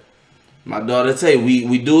middle. My daughter tell you,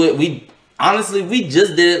 we do it. We honestly, we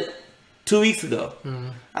just did it 2 weeks ago.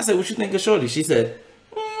 I said, what you think of Shorty? She said,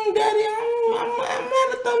 Daddy, I'm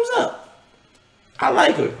at a thumbs up. I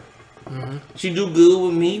like her. She do good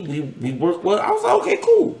with me. We work well. I was like, okay,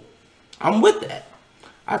 cool. I'm with that.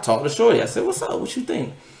 I talked to Shorty. I said, what's up? What you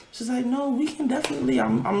think? She's like, no, we can definitely.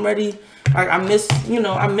 I'm ready. Like I miss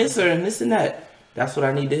her and this and that. That's what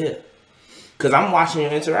I need to hear. Cause I'm watching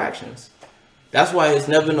your interactions. That's why it's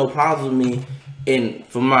never no problem with me. And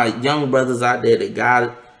for my young brothers out there that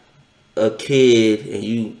got a kid and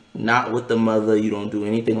you not with the mother, you don't do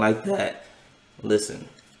anything like that. Listen,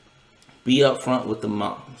 be upfront with the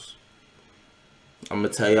moms. I'm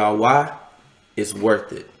gonna tell y'all why. It's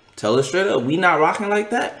worth it. Tell her straight up, we not rocking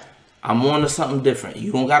like that. I'm on to something different.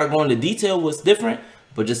 You don't gotta go into detail what's different,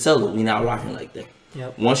 but just tell her we not rocking like that.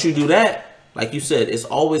 Yep. Once you do that, like you said, it's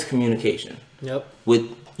always communication. Yep.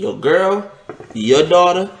 With your girl, your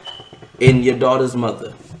daughter, and your daughter's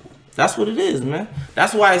mother. That's what it is, man.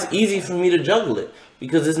 That's why it's easy for me to juggle it.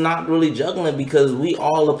 Because it's not really juggling because we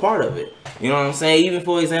all a part of it. You know what I'm saying? Even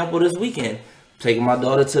for example, this weekend, taking my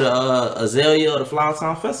daughter to the Azalea or the Flower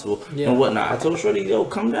Town Festival and whatnot. I told Shorty, yo,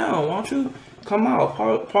 come down. Why don't you come out,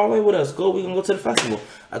 parlay with us. We can go to the festival.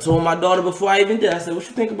 I told my daughter before I even did, I said, what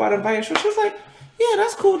you think about inviting Shorty? She was like, yeah,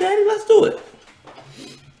 that's cool, Daddy. Let's do it.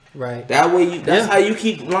 Right. That way, that's how you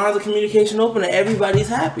keep lines of communication open and everybody's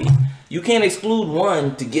happy. You can't exclude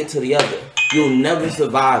one to get to the other. You'll never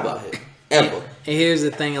survive out here. Ever. And here's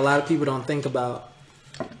the thing a lot of people don't think about.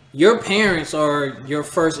 Your parents are your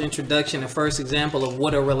first introduction and first example of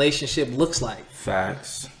what a relationship looks like.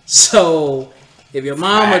 Facts. So if your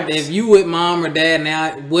mom or if you with mom or dad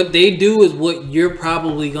now, what they do is what you're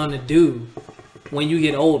probably gonna do when you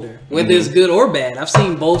get older, whether it's good or bad. I've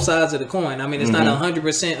seen both sides of the coin. I mean, it's not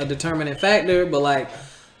 100% a determining factor, but like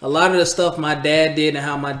a lot of the stuff my dad did and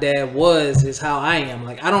how my dad was is how I am.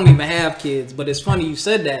 Like, I don't even have kids, but it's funny you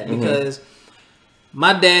said that because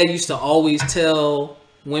my dad used to always tell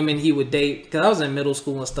women he would date, because I was in middle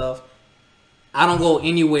school and stuff, I don't go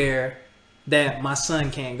anywhere that my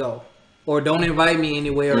son can't go, or don't invite me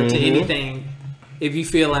anywhere or to anything if you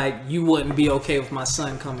feel like you wouldn't be okay with my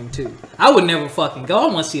son coming too. I would never fucking go.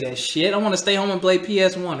 I want to see that shit. I want to stay home and play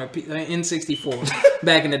PS1 or N64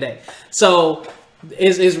 back in the day. So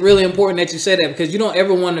it's really important that you say that, because you don't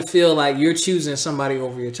ever want to feel like you're choosing somebody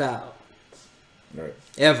over your child. Right.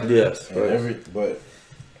 Ever. Yes. But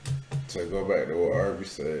to go back to what Arby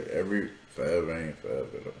said, forever ain't forever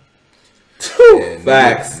though. And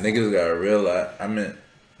Facts. Niggas gotta realize,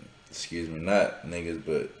 excuse me, not niggas,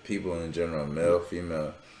 but people in general, male,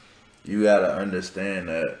 female, you gotta understand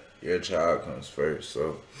that your child comes first.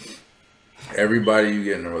 So everybody you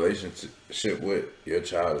get in a relationship with, your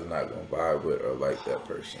child is not gonna vibe with or like that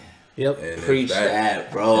person. Yep. And Preach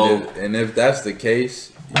that, bro. And if that's the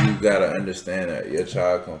case, you gotta understand that your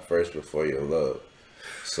child comes first before your love.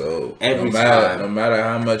 So no matter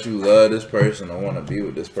how much you love this person or want to be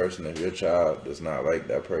with this person, if your child does not like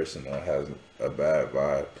that person or has a bad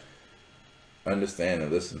vibe, understand and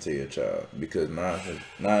listen to your child, because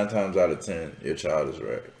nine times out of 10, your child is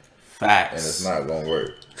right. Facts. And it's not gonna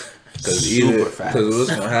work. Because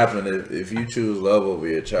what's gonna happen if you choose love over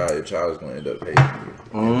your child is gonna end up hating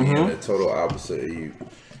you and being the total opposite of you,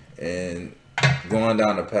 and going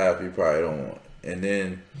down the path you probably don't want. And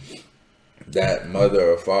then that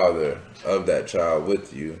mother or father of that child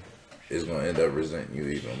with you is gonna end up resenting you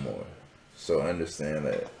even more. So understand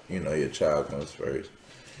that, you know, your child comes first.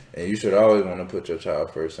 And you should always want to put your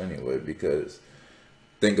child first anyway, because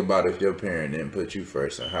think about if your parent didn't put you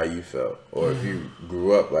first and how you felt. Or if you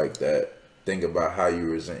grew up like that, think about how you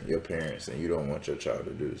resent your parents and you don't want your child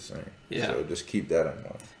to do the same. Yeah. So just keep that in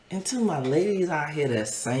mind. And to my ladies out here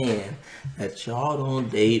that's saying that y'all don't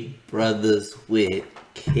date brothers with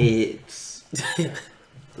kids.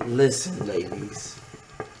 Listen, ladies.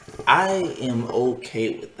 I am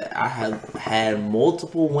okay with that. I have had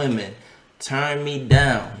multiple women turn me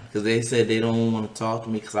down because they said they don't want to talk to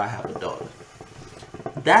me because I have a daughter.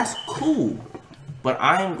 That's cool. But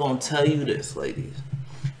I am going to tell you this, ladies.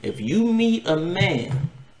 If you meet a man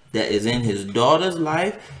that is in his daughter's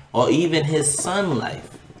life or even his son's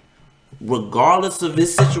life, regardless of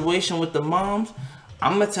his situation with the moms,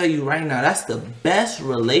 I'm going to tell you right now, that's the best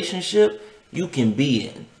relationship you can be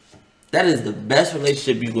in. That is the best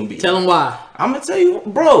relationship you can be in. Tell him why. I'm going to tell you,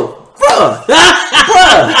 bruh.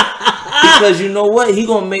 Because you know what? He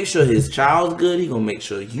going to make sure his child's good. He going to make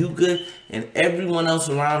sure you good. And everyone else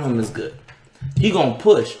around him is good. He going to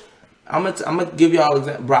push. I'm going to give y'all an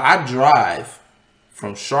example. Bro, I drive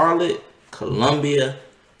from Charlotte, Columbia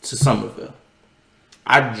to Somerville.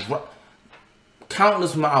 I drive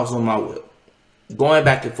countless miles on my whip, going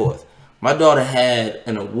back and forth. My daughter had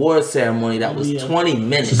an award ceremony that was 20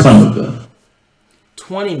 minutes.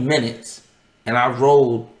 20 minutes. And I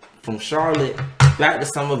rode from Charlotte back to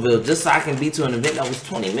Somerville just so I can be to an event that was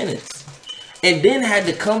 20 minutes. And then had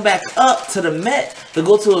to come back up to the Met to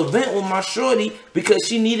go to an event with my shorty because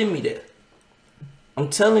she needed me there. I'm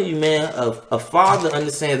telling you, man, a father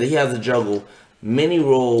understands that he has to juggle many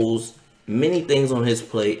roles, many things on his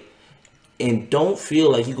plate. And don't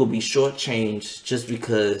feel like you gonna be shortchanged just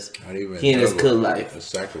because he in his good life. A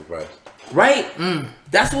sacrifice. Right?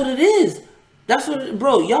 That's what it is. That's what it,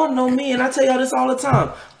 bro, y'all know me and I tell y'all this all the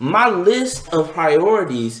time. My list of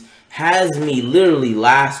priorities has me literally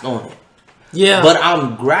last on it. Yeah. But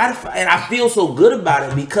I'm gratified and I feel so good about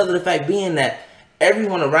it because of the fact being that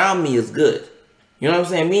everyone around me is good. You know what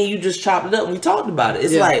I'm saying? Me and you just chopped it up and we talked about it.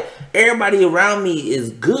 It's like everybody around me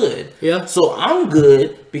is good. Yeah. So I'm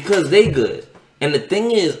good because they good. And the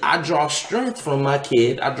thing is, I draw strength from my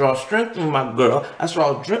kid. I draw strength from my girl. I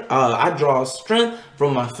draw strength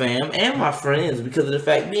from my fam and my friends because of the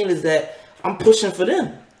fact being is that I'm pushing for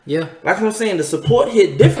them. Yeah. Like I'm saying, the support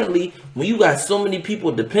hit differently when you got so many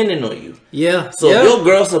people depending on you. Yeah. So if your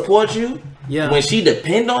girl supports you, when she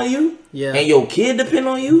depend on you, and your kid depend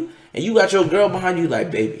on you, and you got your girl behind you like,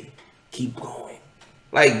 baby, keep going.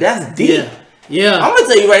 Like, that's deep. Yeah. I'm going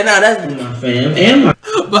to tell you right now, that's my fam and my...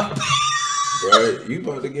 Right, you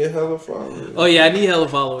about to get hella followers. Oh, yeah, I need hella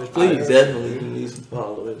followers, please. I definitely need some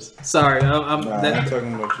followers. Sorry, I'm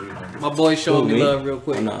talking about you. My boy showing me love real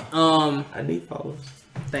quick. No. I need followers.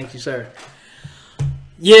 Thank you, sir.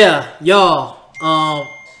 Yeah, y'all.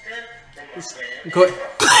 Go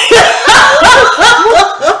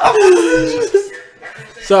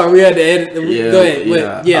Sorry, we had to edit. Go ahead.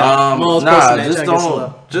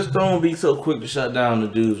 Just don't be so quick to shut down the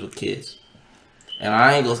dudes with kids. And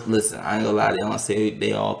I ain't gonna listen. I ain't gonna lie. They don't say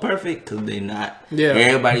they all perfect because they not. Yeah.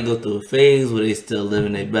 Everybody go through a phase where they still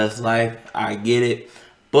living their best life. I get it,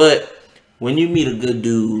 but when you meet a good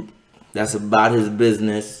dude that's about his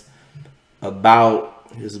business, about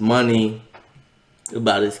his money,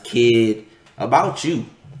 about his kid, about you,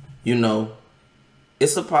 you know,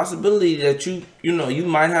 it's a possibility that you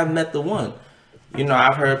might have met the one. You know,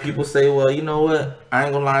 I've heard people say, well, you know what? I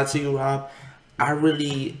ain't gonna lie to you, Rob. I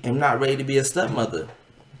really am not ready to be a stepmother.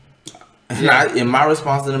 And my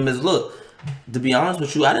response to them is, look, to be honest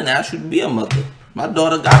with you, I didn't ask you to be a mother. My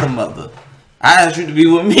daughter got a mother. I asked you to be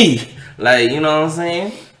with me. Like, you know what I'm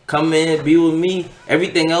saying? Come in, be with me.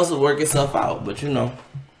 Everything else will work itself out. But, you know,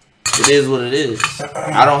 it is what it is.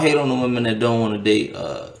 I don't hate on the women that don't want to date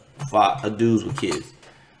dudes with kids.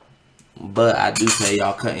 But I do say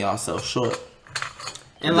y'all cutting yourself short.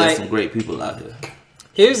 And there's some great people out here.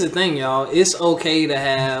 Here's the thing, y'all. It's okay to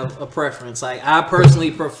have a preference. Like, I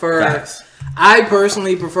personally prefer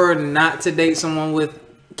not to date someone with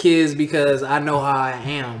kids because I know how I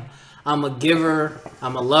am. I'm a giver.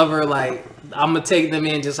 I'm a lover. Like, I'm going to take them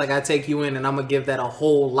in just like I take you in, and I'm going to give that a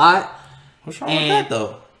whole lot. What's wrong with that,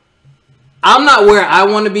 though? I'm not where I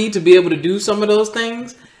want to be able to do some of those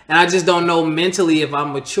things. And I just don't know mentally if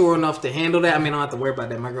I'm mature enough to handle that. I mean, I don't have to worry about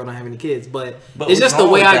that. My girl don't have any kids. But it's just the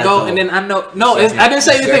way I go. And then I know... No, I didn't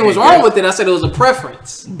say anything was wrong with it. I said it was a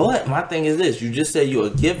preference. But my thing is this. You just said you're a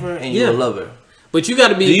giver and you're a lover. But you got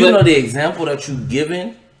to be... Do you know the example that you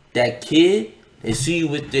giving that kid they see you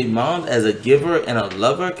with their moms as a giver and a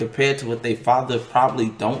lover compared to what their father probably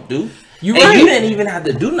don't do. You didn't even have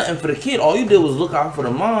to do nothing for the kid. All you did was look out for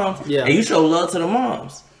the moms, and you show love to the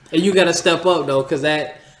moms. And you gotta step up though, cause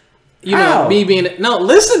that. You know, me being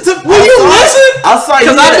listen to. Will you listen? I'm sorry,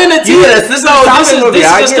 because I've been a teacher. So this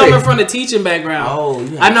is just coming from the teaching background. Oh,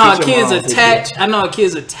 I know a kid's attached. I know a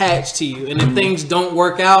kid's attached to you, and if things don't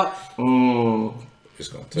work out, you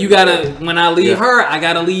gotta. When I leave her, I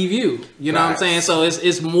gotta leave you. You know what I'm saying? So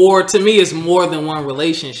it's more to me. It's more than one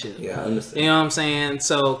relationship. Yeah, I understand. You know what I'm saying?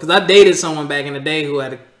 So because I dated someone back in the day who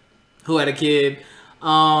had a kid,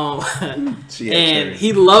 and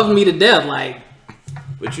he loved me to death, like.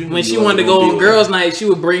 When she wanted to go on girls' night, she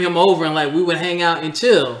would bring him over and like we would hang out and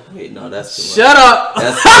chill. Wait, no, that's too much. Shut up.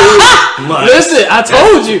 That's too much. Listen, I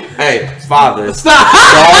told you. Hey, father. Stop.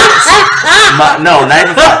 Not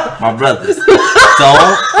even father. My brothers.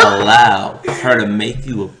 Don't allow her to make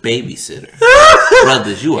you a babysitter.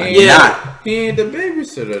 Brothers, you are not. He ain't the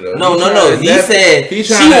babysitter though. No. He said she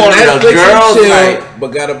wanted a girls' night, but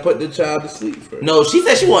gotta put the child to sleep first. No, she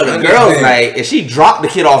said she wanted a girls' night and she dropped the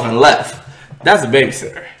kid off and left. That's a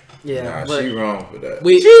babysitter. Yeah, nah, she wrong for that.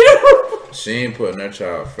 She ain't putting her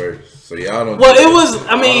child first, so y'all don't. Well, it was.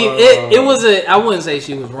 I mean, it was a. I wouldn't say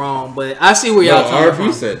she was wrong, but I see where y'all coming from.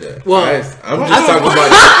 RP said that. Well, I'm just talking about.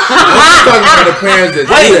 I'm just talking about the parents that.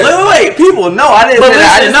 Wait. People, no, I didn't. But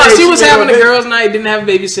say listen, no, she was having a girls' night. Didn't have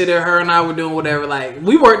a babysitter. Her and I were doing whatever. Like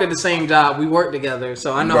we worked at the same job. We worked together,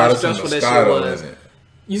 so I know how stressful that shit was.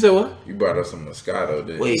 You said what? You brought us some Moscato,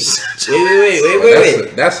 did you? Wait.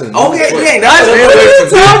 That's a okay. That's what are you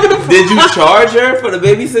talking about? Did you charge her for the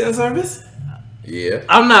babysitting service? Yeah.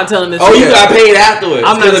 I'm not telling this. Oh, you got paid afterwards.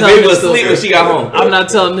 I'm not telling this story. When she got home. I'm not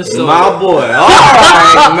telling this story. My boy. All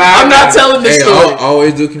right, I'm not telling this story.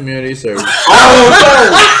 Always do community service.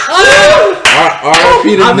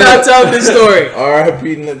 I'm not telling this story.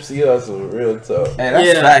 R.I.P. Nipsey Hussle, real talk. Hey,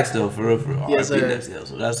 that's facts though, for real. Yes, sir. Nipsey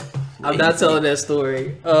Hussle. That's. I'm not telling that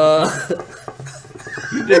story.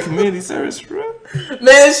 You did community service, bro?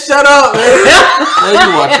 Man, shut up, man. Well, you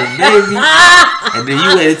watching baby, and then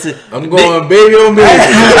you waited to. I'm going baby on baby.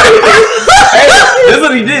 Hey, that's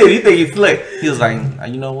what he did. He think he slick. He was like,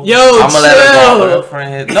 you know what? Yo, I'm gonna let her go out with her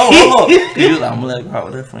friends. No, hold on. He was like, I'm gonna let her go out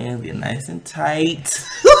with her friends, get nice and tight,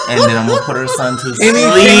 and then I'm gonna put her son to sleep.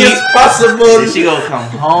 Anything is possible. And she gonna come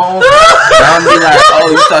home. And I'm gonna be like, oh,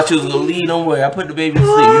 you thought you was gonna leave? Don't worry, I put the baby to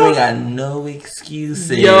sleep. You ain't got no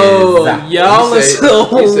excuses. Yo, y'all are so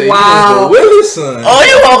wow. Oh,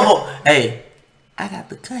 you want? Hey, I got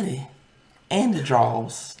the cutty and the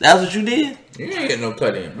draws. That's what you did. You ain't get no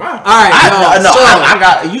cutty in mine. All right, I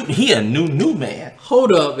got you. He a new man.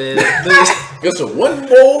 Hold up, man. Just a one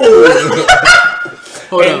more.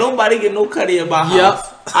 Ain't nobody get no cutty in my house.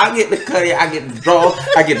 I get the cutty. I get the draws.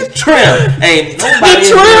 I get the trim. Ain't nobody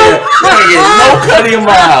get no cutty in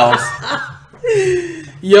my house.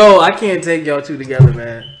 Yo, I can't take y'all two together,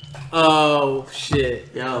 man. Oh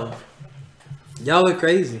shit, y'all are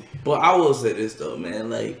crazy. But I will say this though, man.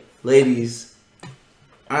 Like, ladies,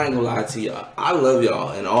 I ain't gonna lie to y'all. I love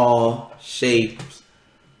y'all in all shapes.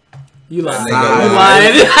 You lying? You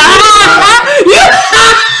lying?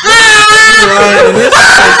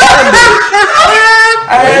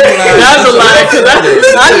 That's a lie. Cause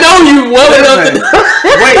I know you well enough to.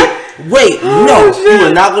 Wait, no, you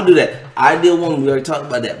are not gonna do that. Ideal woman, we already talked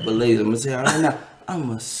about that. But ladies, I'm gonna say right now,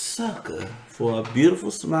 I'm a sucker for a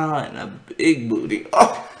beautiful smile and a big booty.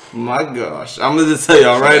 Oh my gosh, I'm gonna just tell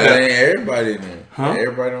y'all right now. Ain't everybody in there. Huh?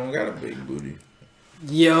 Everybody don't got a big booty.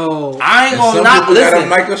 Yo, I ain't gonna not listen. Got a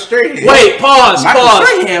Michael Strahan. Wait, pause. Wait,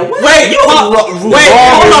 hold on. Who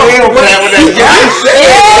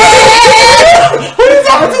you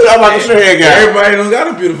talking to? That Michael Strahan guy. Everybody don't got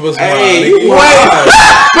a beautiful smile. Hey,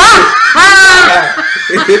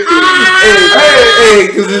 hey,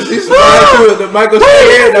 because if she smiled to it, the Michael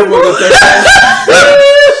Strahan, that was gonna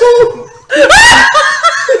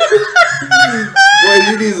boy,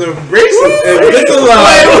 you need some braces and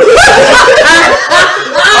Invisalign.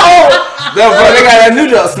 Oh, no, bro, they got that new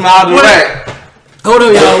job, smile direct. Hold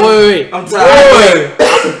on, y'all. Wait. I'm tired.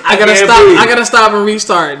 I gotta stop. I gotta stop and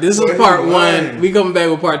restart. This is part 1. We coming back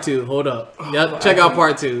with part 2. Hold up. Y'all check out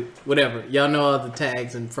part 2. Whatever. Y'all know all the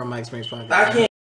tags and from my experience podcast.